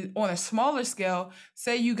on a smaller scale,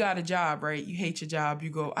 say you got a job, right? You hate your job.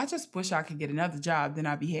 You go, I just wish I could get another job, then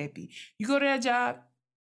I'd be happy. You go to that job,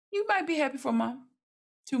 you might be happy for a month,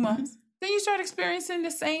 2 months. Then you start experiencing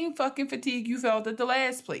the same fucking fatigue you felt at the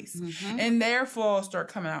last place. And their flaws start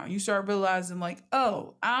coming out. You start realizing, like,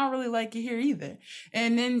 oh, I don't really like it here either.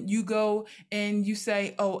 And then you go and you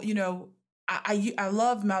say, oh, you know, I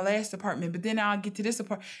love my last apartment, but then I'll get to this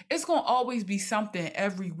apartment. It's going to always be something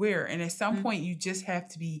everywhere. And at some point, you just have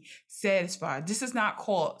to be satisfied. This is not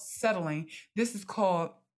called settling. This is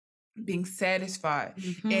called being satisfied.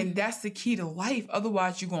 And that's the key to life.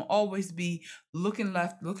 Otherwise, you're going to always be looking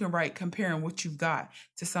left, looking right, comparing what you've got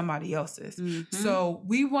to somebody else's. So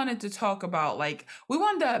we wanted to talk about, like, we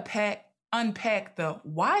wanted to unpack the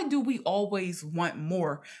why do we always want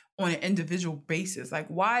more on an individual basis? Like,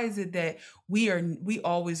 why is it that we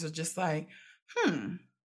always are just like, what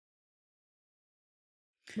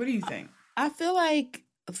do you think? I feel like,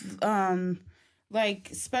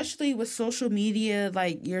 especially with social media,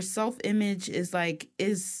 like, your self-image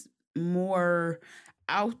is more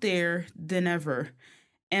out there than ever.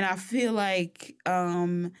 And I feel like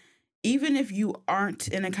even if you aren't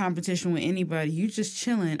in a competition with anybody, you just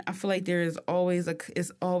chilling, I feel like there is always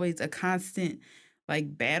a constant,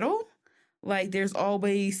 like, battle. Like, there's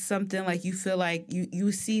always something, like, you feel like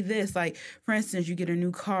you see this, like, for instance, you get a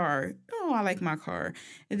new car. Oh, I like my car.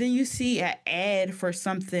 And then you see an ad for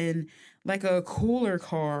something like a cooler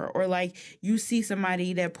car, or like you see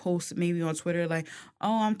somebody that posts maybe on Twitter, like,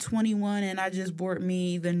 oh, I'm 21 and I just bought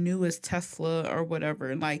me the newest Tesla or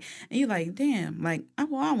whatever. And like, and you're like, damn, like, I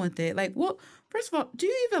want that. Like, well, first of all, do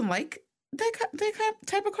you even like that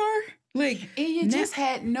type of car? Like, and you just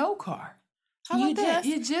had no car. How You about that? just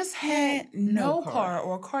You just had had no no car. car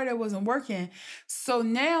or a car that wasn't working. So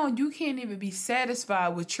now you can't even be satisfied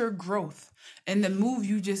with your growth and the move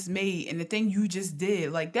you just made and the thing you just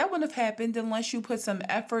did. Like that wouldn't have happened unless you put some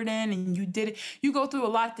effort in and you did it. You go through a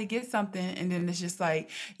lot to get something and then it's just like,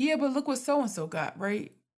 yeah, but look what so and so got,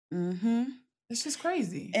 right? Mm-hmm. It's just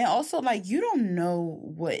crazy. And also, like, you don't know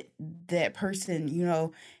what that person,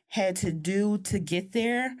 had to do to get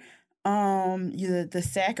there. The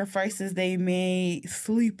sacrifices they made,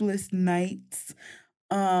 sleepless nights,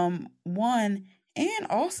 one, and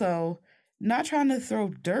also not trying to throw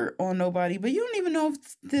dirt on nobody, but you don't even know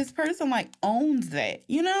if this person like owns that,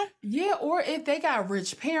 you know? Yeah, or if they got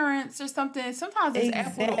rich parents or something, sometimes it's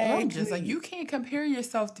apple to oranges. Like you Exactly. can't compare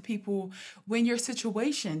yourself to people when your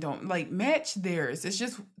situation don't like match theirs. It's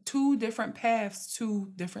just two different paths,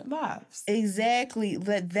 two different lives. Exactly.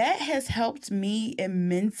 That has helped me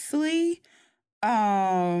immensely.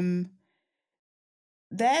 Um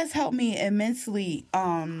that has helped me immensely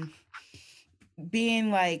being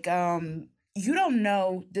like you don't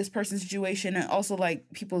know this person's situation, and also like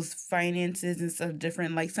people's finances and stuff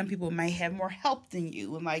different. Like some people might have more help than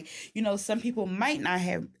you, and like some people might not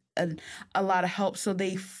have a lot of help, so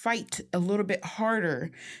they fight a little bit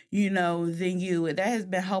harder than you. That has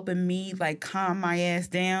been helping me like calm my ass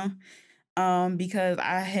down, because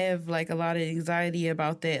I have like a lot of anxiety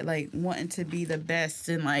about that, like wanting to be the best.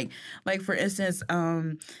 And like for instance,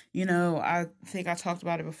 I think I talked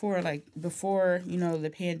about it before, like before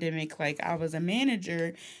the pandemic, like I was a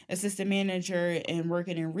manager, assistant manager, and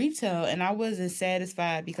working in retail, and I wasn't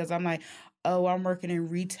satisfied because I'm like, oh, I'm working in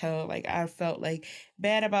retail. Like I felt like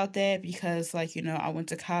bad about that because like I went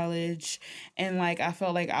to college, and like I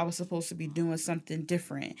felt like I was supposed to be doing something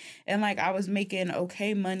different, and like I was making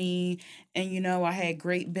okay money, and I had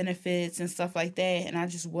great benefits and stuff like that, and I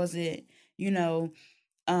just wasn't,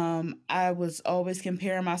 I was always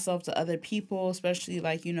comparing myself to other people, especially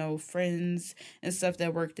like friends and stuff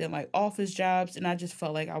that worked in like office jobs, and I just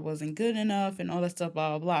felt like I wasn't good enough and all that stuff,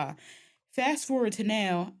 blah blah blah. Fast forward to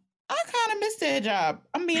now, I kind of miss that job,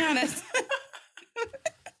 I'm being honest.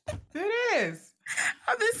 It is.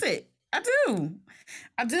 I miss it. I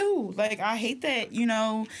do. Like I hate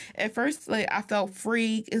that, at first like I felt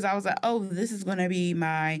free because I was like, oh, this is gonna be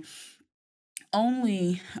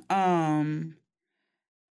only um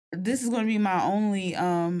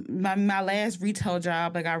my last retail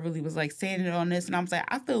job. Like I really was like standing on this, and I was like,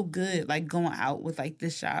 I feel good like going out with like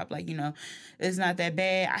this job. Like, it's not that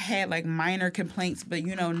bad. I had like minor complaints, but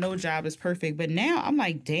no job is perfect. But now I'm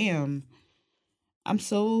like, damn, I'm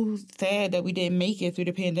so sad that we didn't make it through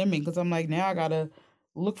the pandemic, because I'm like, now I gotta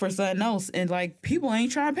look for something else, and like people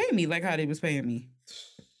ain't trying to pay me like how they was paying me.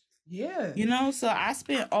 Yeah. So I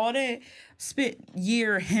spent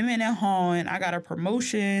year hemming and hawing. I got a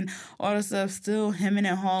promotion, all the stuff, still hemming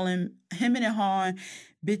and hawing,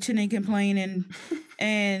 bitching and complaining,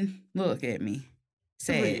 and look at me,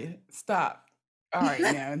 sad. Three. Stop. All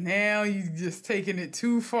right, now you just taking it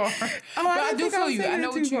too far. Oh, But I I didn't do think I feel was you. I taking know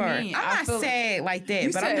it too what you far. mean. I'm I not feel sad like that,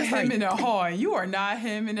 you but I'm said just him like, and a horn. You are not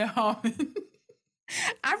him and a horn.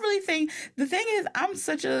 I really think the thing is, I'm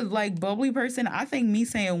such a like bubbly person. I think me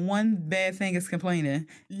saying one bad thing is complaining.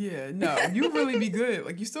 Yeah, no, you really be good.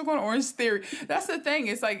 Like you still going to Orange Theory. That's the thing.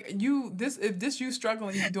 It's like if this you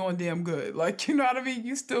struggling, you doing damn good. Like you know what I mean.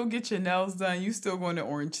 You still get your nails done. You still going to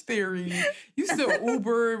Orange Theory. You still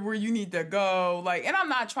Uber where you need to go. Like, and I'm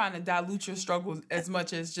not trying to dilute your struggles as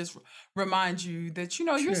much as just remind you that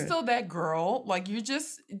you're True. still that girl. Like you're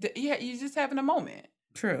just having a moment.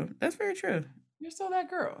 True. That's very true. You're still that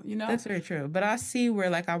girl. You know. That's very true. But I see where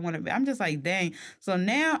like I want to be. I'm just like, dang. So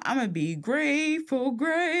now I'm gonna be grateful,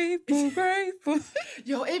 grateful, grateful.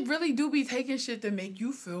 Yo, it really do be taking shit to make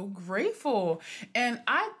you feel grateful. And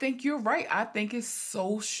I think you're right. I think it's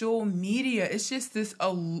social media. It's just this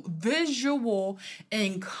visual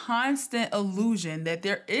and constant illusion that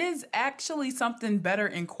there is actually something better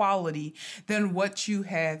in quality than what you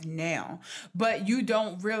have now. But you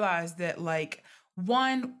don't realize that like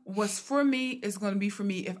one what's for me is going to be for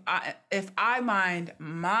me if I mind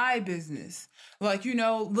my business. Like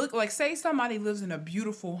look, like say somebody lives in a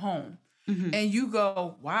beautiful home Hmm. and you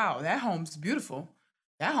go, wow, that home's beautiful,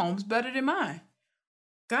 that home's better than mine.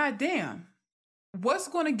 God damn, what's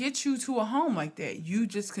going to get you to a home like that? You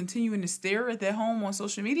just continuing to stare at that home on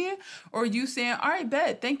social media, or you saying, all right,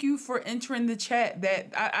 bet, thank you for entering the chat.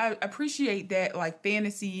 That I appreciate that, like,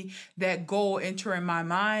 fantasy, that goal entering my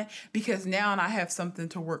mind, because now I have something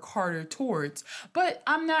to work harder towards. But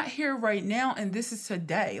I'm not here right now, and this is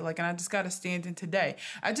today. Like, and I just got to stand in today.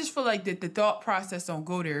 I just feel like that the thought process don't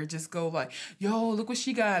go there. Just go like, yo, look what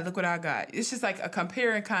she got, look what I got. It's just like a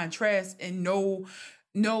compare and contrast, and no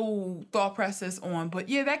thought process on, but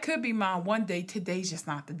yeah, that could be mine one day. Today's just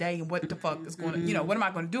not the day. And what the fuck is going to, what am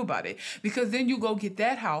I going to do about it? Because then you go get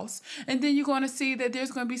that house, and then you're going to see that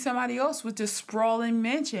there's going to be somebody else with this sprawling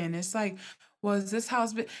mansion. It's like, was this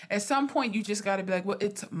house at some point you just got to be like, well,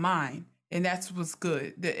 it's mine. And that's what's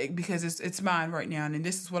good, because it's mine right now, and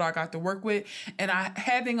this is what I got to work with. And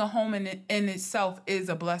having a home in itself is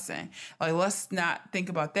a blessing. Like, let's not think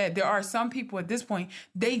about that. There are some people at this point,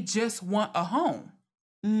 they just want a home.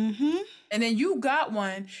 Mm-hmm. And then you got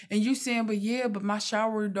one, and you saying, but my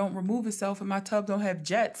shower don't remove itself, and my tub don't have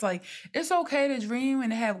jets. Like, it's okay to dream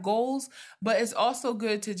and have goals, but it's also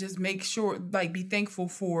good to just make sure, like, be thankful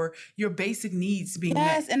for your basic needs being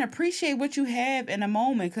met. And appreciate what you have in a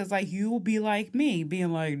moment, because, like, you'll be like me,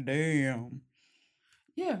 being like, damn.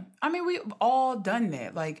 Yeah. I mean, we've all done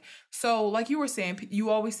that. Like, so like you were saying, you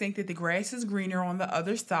always think that the grass is greener on the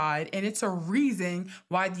other side. And it's a reason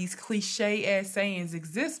why these cliche ass sayings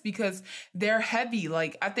exist, because they're heavy.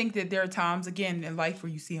 Like, I think that there are times, again, in life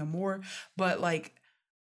where you see them more. But like,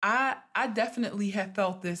 I definitely have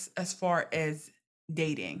felt this as far as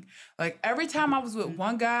dating. Like, every time I was with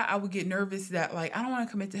one guy, I would get nervous that, like, I don't want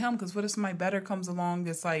to commit to him, because what if somebody better comes along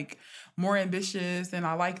that's like more ambitious and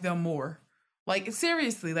I like them more? Like,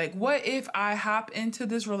 seriously, like, what if I hop into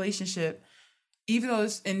this relationship, even though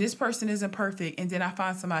this person isn't perfect, and then I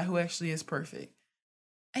find somebody who actually is perfect?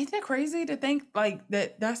 Ain't that crazy to think like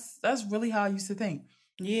that? That's really how I used to think.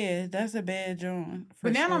 Yeah, that's a bad joint.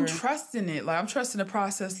 But now I'm trusting it. Like, I'm trusting the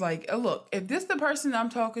process. Like, look, if this the person I'm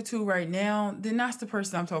talking to right now, then that's the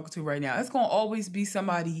person I'm talking to right now. It's going to always be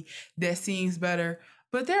somebody that seems better,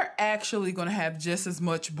 but they're actually going to have just as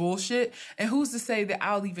much bullshit. And who's to say that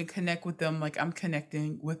I'll even connect with them like I'm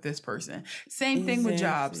connecting with this person? Same thing with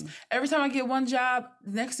jobs. Every time I get one job,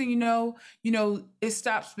 the next thing you know, it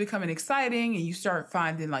stops becoming exciting, and you start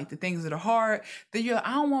finding like the things that are hard. Then you're like,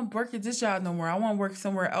 I don't want to work at this job no more. I want to work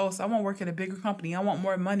somewhere else. I want to work at a bigger company. I want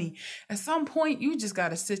more money. At some point, you just got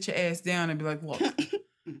to sit your ass down and be like, look,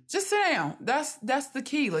 just sit down. That's the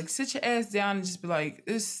key. Like, sit your ass down and just be like,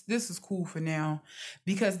 this is cool for now,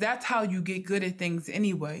 because that's how you get good at things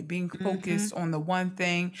anyway. Being focused on the one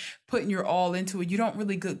thing, putting your all into it. You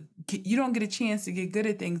don't get a chance to get good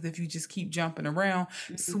at things if you just keep jumping around,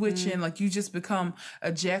 switching. Like, you just become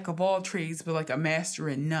a jack of all trades, but like a master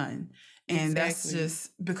in none. And that's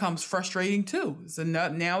just becomes frustrating too. So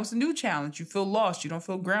now it's a new challenge. You feel lost. You don't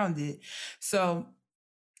feel grounded. So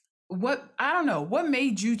I don't know, what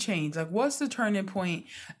made you change? Like, what's the turning point?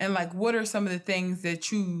 And like, what are some of the things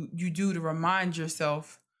that you do to remind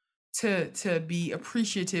yourself to be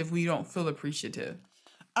appreciative when you don't feel appreciative?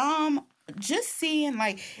 Just seeing,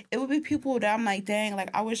 like, it would be people that I'm like, dang,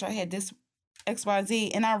 like, I wish I had this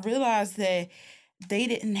XYZ. And I realized that they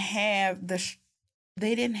didn't have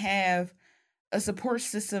a support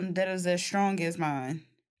system that is as strong as mine.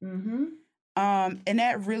 And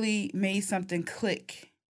that really made something click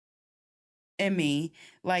in me,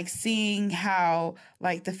 like, seeing how,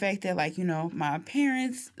 like, the fact that, like, my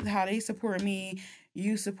parents, how they support me,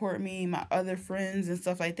 you support me, my other friends and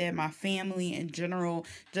stuff like that, my family in general,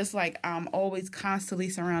 just like I'm always constantly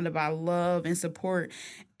surrounded by love and support.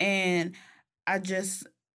 And I just,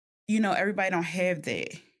 everybody don't have that.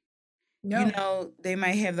 No. They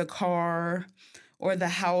might have the car or the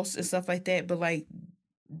house and stuff like that, but like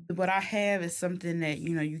what I have is something that,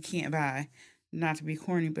 you can't buy. Not to be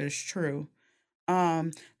corny, but it's true.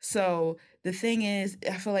 So the thing is,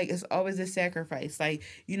 I feel like it's always a sacrifice. Like,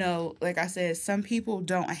 like I said, some people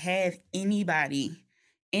don't have anybody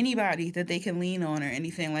that they can lean on or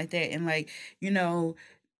anything like that. And like,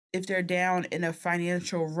 if they're down in a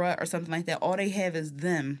financial rut or something like that, all they have is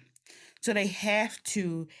them. So they have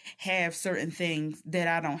to have certain things that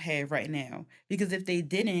I don't have right now, because if they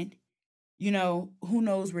didn't, who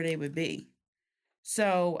knows where they would be.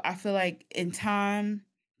 So I feel like in time,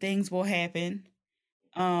 things will happen.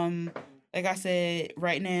 Like I said,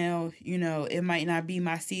 right now, it might not be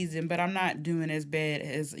my season, but I'm not doing as bad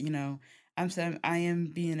as, I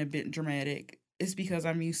am being a bit dramatic. It's because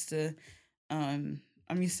I'm used to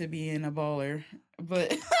being a baller,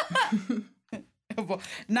 but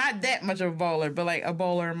not that much of a baller, but like a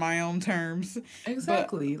baller in my own terms.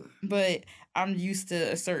 Exactly. But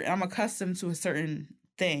I'm accustomed to a certain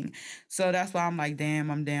thing. So that's why I'm like,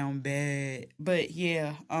 damn, I'm down bad. But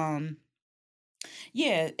yeah,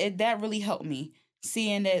 yeah, that really helped me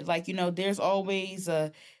seeing that, like, there's always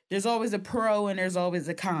a pro and there's always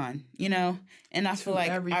a con, and I feel To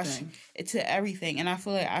like everything. to everything, and I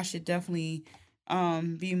feel like I should definitely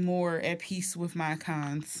be more at peace with my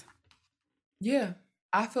cons. Yeah,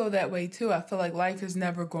 I feel that way too. I feel like life is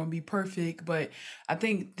never going to be perfect, but I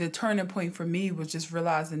think the turning point for me was just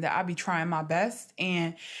realizing that I be trying my best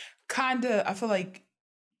and kind of, I feel like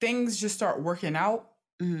things just start working out.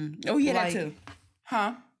 Oh yeah, that Like, too.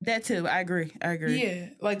 huh? That too. I agree. I agree. Yeah,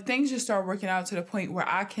 like things just start working out to the point where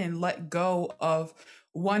I can let go of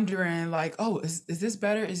wondering, like, oh, is this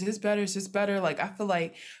better? Is this better? Is this better? Like, I feel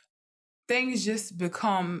like things just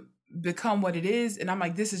become what it is, and I'm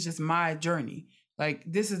like, this is just my journey. Like,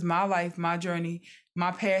 this is my life, my journey.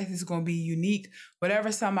 My path is going to be unique.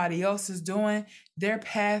 Whatever somebody else is doing, their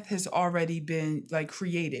path has already been like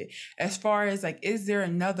created. As far as like, is there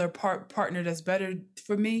another partner that's better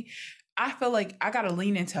for me? I feel like I got to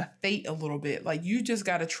lean into fate a little bit. Like, you just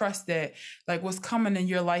got to trust that like what's coming in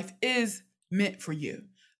your life is meant for you.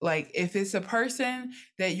 Like, if it's a person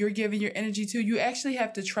that you're giving your energy to, you actually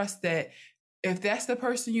have to trust that if that's the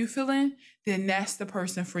person you feeling, then that's the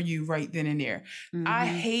person for you right then and there. I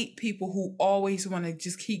hate people who always want to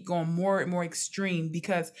just keep going more and more extreme,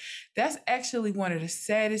 because that's actually one of the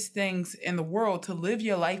saddest things in the world, to live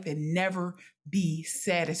your life and never be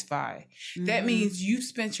satisfied. That means you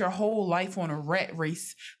spent your whole life on a rat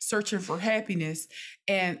race searching for happiness,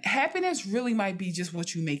 and happiness really might be just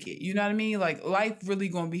what you make it. You know what I mean? Like, life really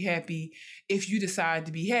going to be happy if you decide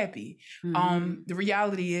to be happy. The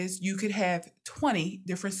reality is you could have 20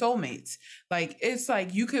 different soulmates. Like, it's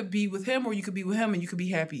like you could be with him or you could be with him, and you could be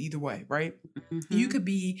happy either way, right? You could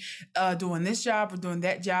be doing this job or doing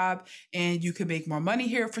that job, and you could make more money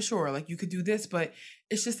here for sure. Like, you could do this, but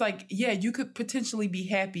it's just like, yeah, you could potentially be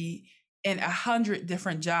happy in 100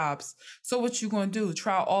 different jobs. So what you gonna do?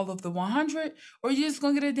 Try all of the 100, or you just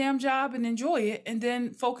gonna get a damn job and enjoy it, and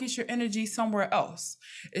then focus your energy somewhere else?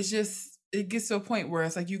 It's just, it gets to a point where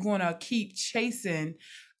it's like you're gonna keep chasing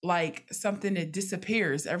like something that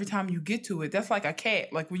disappears every time you get to it. That's like a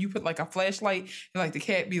cat. Like when you put like a flashlight and like the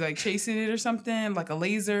cat be like chasing it or something, like a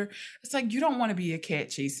laser. It's like, you don't want to be a cat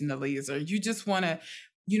chasing the laser. You just want to,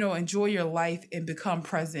 enjoy your life and become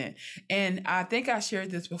present. And I think I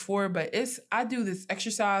shared this before, but I do this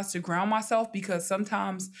exercise to ground myself, because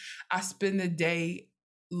sometimes I spend the day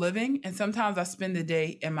living and sometimes I spend the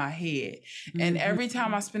day in my head. And every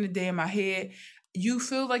time I spend a day in my head, you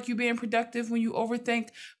feel like you're being productive when you overthink,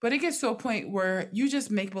 but it gets to a point where you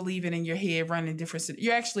just make believe it in your head, running different.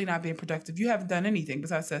 You're actually not being productive. You haven't done anything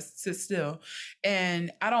besides sit still.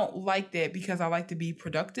 And I don't like that, because I like to be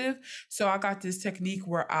productive. So I got this technique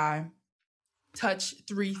where I touch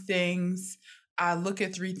 3 things. I look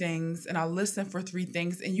at 3 things and I listen for 3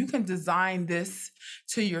 things. And you can design this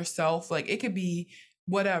to yourself. Like, it could be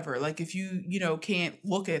whatever. Like, if you can't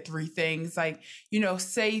look at 3 things, like,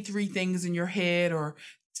 say 3 things in your head, or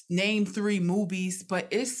name 3 movies. But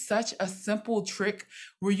it's such a simple trick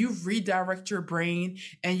where you redirect your brain,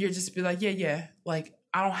 and you're just be like, yeah, like,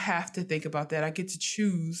 I don't have to think about that. I get to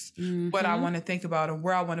choose what I want to think about and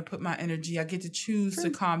where I want to put my energy. I get to choose to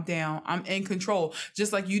calm down. I'm in control.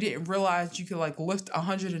 Just like you didn't realize you could like lift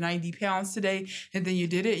 190 pounds today, and then you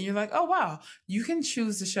did it, and you're like, oh wow, you can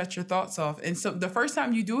choose to shut your thoughts off. And so the first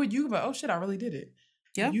time you do it, you go, oh shit, I really did it.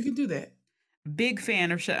 Yeah. You can do that. Big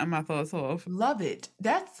fan of shutting my thoughts off. Love it.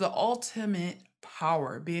 That's the ultimate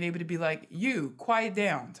power, being able to be like, you quiet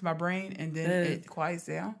down to my brain, and then it quiets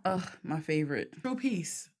down. Ugh, my favorite. True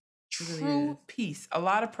peace. True peace. A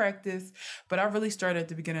lot of practice, but I really started at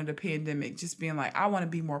the beginning of the pandemic, just being like, I want to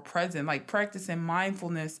be more present, like practicing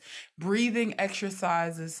mindfulness, breathing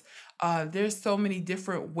exercises. There's so many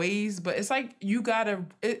different ways, but it's like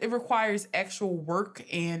it requires actual work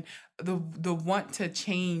and the want to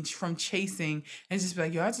change from chasing, and just be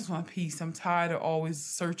like, yo, I just want peace. I'm tired of always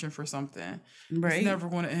searching for something. Right. It's never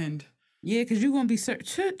going to end. Yeah, because you're going to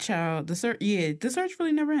be child. The search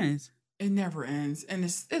really never ends. It never ends, and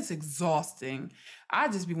it's exhausting. I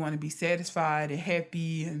just want to be satisfied and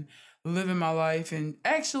happy and living my life. And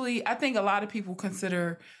actually, I think a lot of people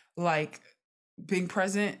consider like being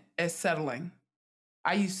present as settling.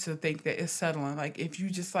 I used to think that it's settling. Like, if you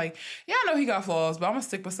just like, yeah, I know he got flaws, but I'm gonna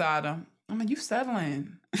stick beside him. I'm like, you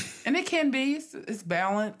settling, and it can be. It's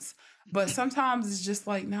balance. But sometimes it's just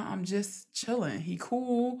like, no, I'm just chilling. He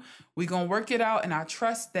cool. We gonna work it out, and I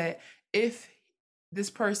trust that if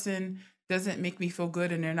this person doesn't make me feel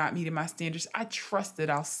good and they're not meeting my standards, I trust that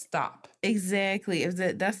I'll stop. Exactly.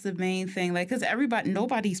 If that's the main thing. Like, because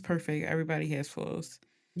nobody's perfect. Everybody has flaws.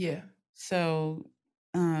 Yeah. So,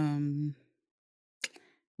 when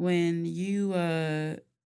you what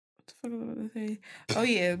the fuck was I about to say? Oh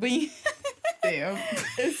yeah, when you Damn.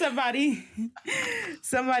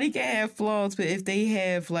 somebody can have flaws, but if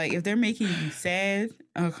they're making you sad,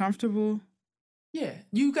 uncomfortable. Yeah,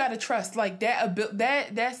 you gotta trust like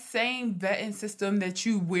that same vetting system that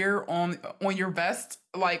you wear on your vest,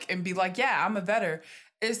 like, and be like, yeah, I'm a vetter.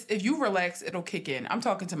 Is if you relax, it'll kick in. I'm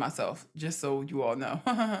talking to myself, just so you all know.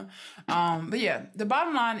 But yeah, the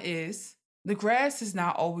bottom line is the grass is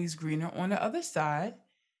not always greener on the other side.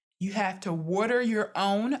 You have to water your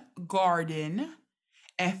own garden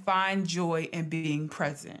and find joy in being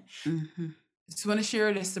present. Mm-hmm. Just want to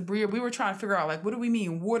share this, Sabria. We were trying to figure out, like, what do we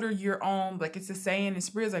mean? Water your own, like, it's a saying, and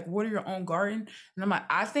Sabria's like, water your own garden. And I'm like,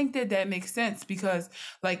 I think that makes sense because,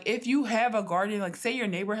 like, if you have a garden, like, say your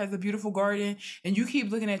neighbor has a beautiful garden and you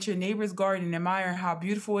keep looking at your neighbor's garden and admiring how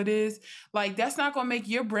beautiful it is, like, that's not going to make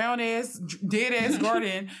your brown ass, dead ass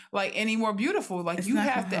garden, like, any more beautiful. Like, you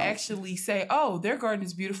have to actually say, oh, their garden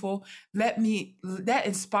is beautiful. That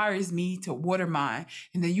inspires me to water mine.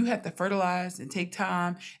 And then you have to fertilize and take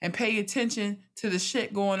time and pay attention to the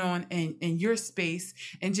shit going on in your space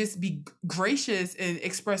and just be gracious and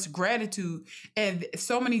express gratitude. And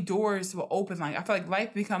so many doors will open. Like, I feel like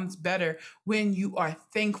life becomes better when you are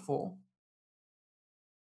thankful.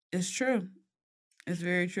 It's true. It's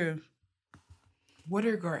very true.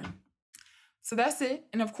 Water garden. So that's it.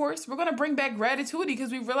 And of course, we're going to bring back gratitude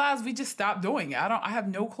because we realized we just stopped doing it. I have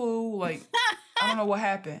no clue. Like, I don't know what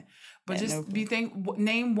happened. But just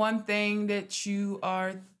name one thing that you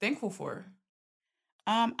are thankful for.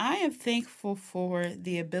 I am thankful for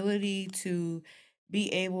the ability to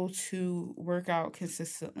be able to work out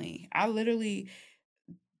consistently. I literally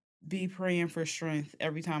be praying for strength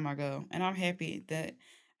every time I go. And I'm happy that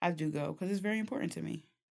I do go because it's very important to me.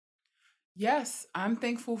 Yes, I'm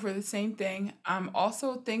thankful for the same thing. I'm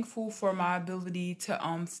also thankful for my ability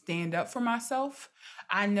to stand up for myself.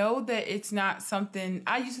 I know that it's not something,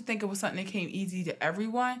 I used to think it was something that came easy to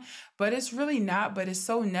everyone, but it's really not, but it's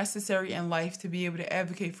so necessary in life to be able to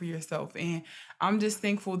advocate for yourself. And I'm just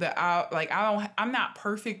thankful that I'm not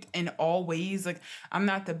perfect in all ways. Like, I'm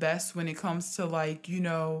not the best when it comes to, like,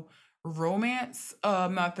 romance.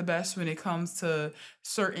 I'm not the best when it comes to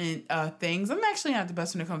certain things. I'm actually not the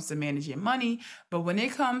best when it comes to managing money, but when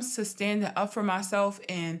it comes to standing up for myself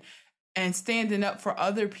and standing up for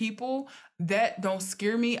other people, that don't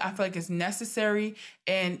scare me. I feel like it's necessary,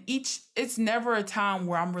 and it's never a time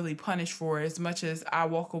where I'm really punished for it as much as I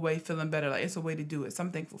walk away feeling better. Like, it's a way to do it. So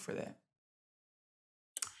I'm thankful for that.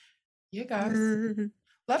 Yeah, guys.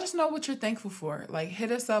 Let us know what you're thankful for. Like,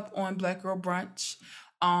 hit us up on Black Girl Brunch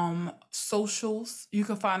socials. You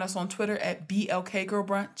can find us on Twitter at BLK Girl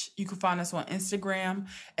Brunch. You can find us on Instagram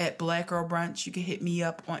at Black Girl Brunch. You can hit me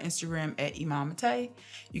up on Instagram at Iman Matei.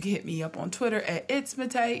 You can hit me up on Twitter at It's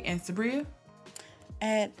Matei, and Sabria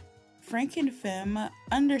at FrankenFem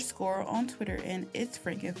 _ on Twitter, and It's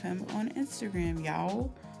FrankenFem on Instagram,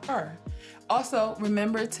 y'all. Also,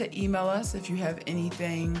 remember to email us if you have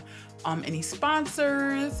anything, any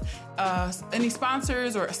sponsors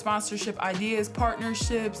or sponsorship ideas,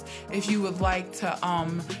 partnerships. If you would like to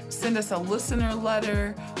send us a listener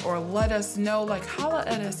letter or let us know, like, holla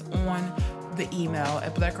at us on the email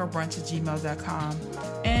at blackgirlbrunch@gmail.com.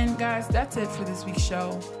 And guys, that's it for this week's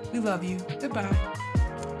show. We love you. Goodbye.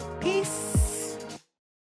 Peace.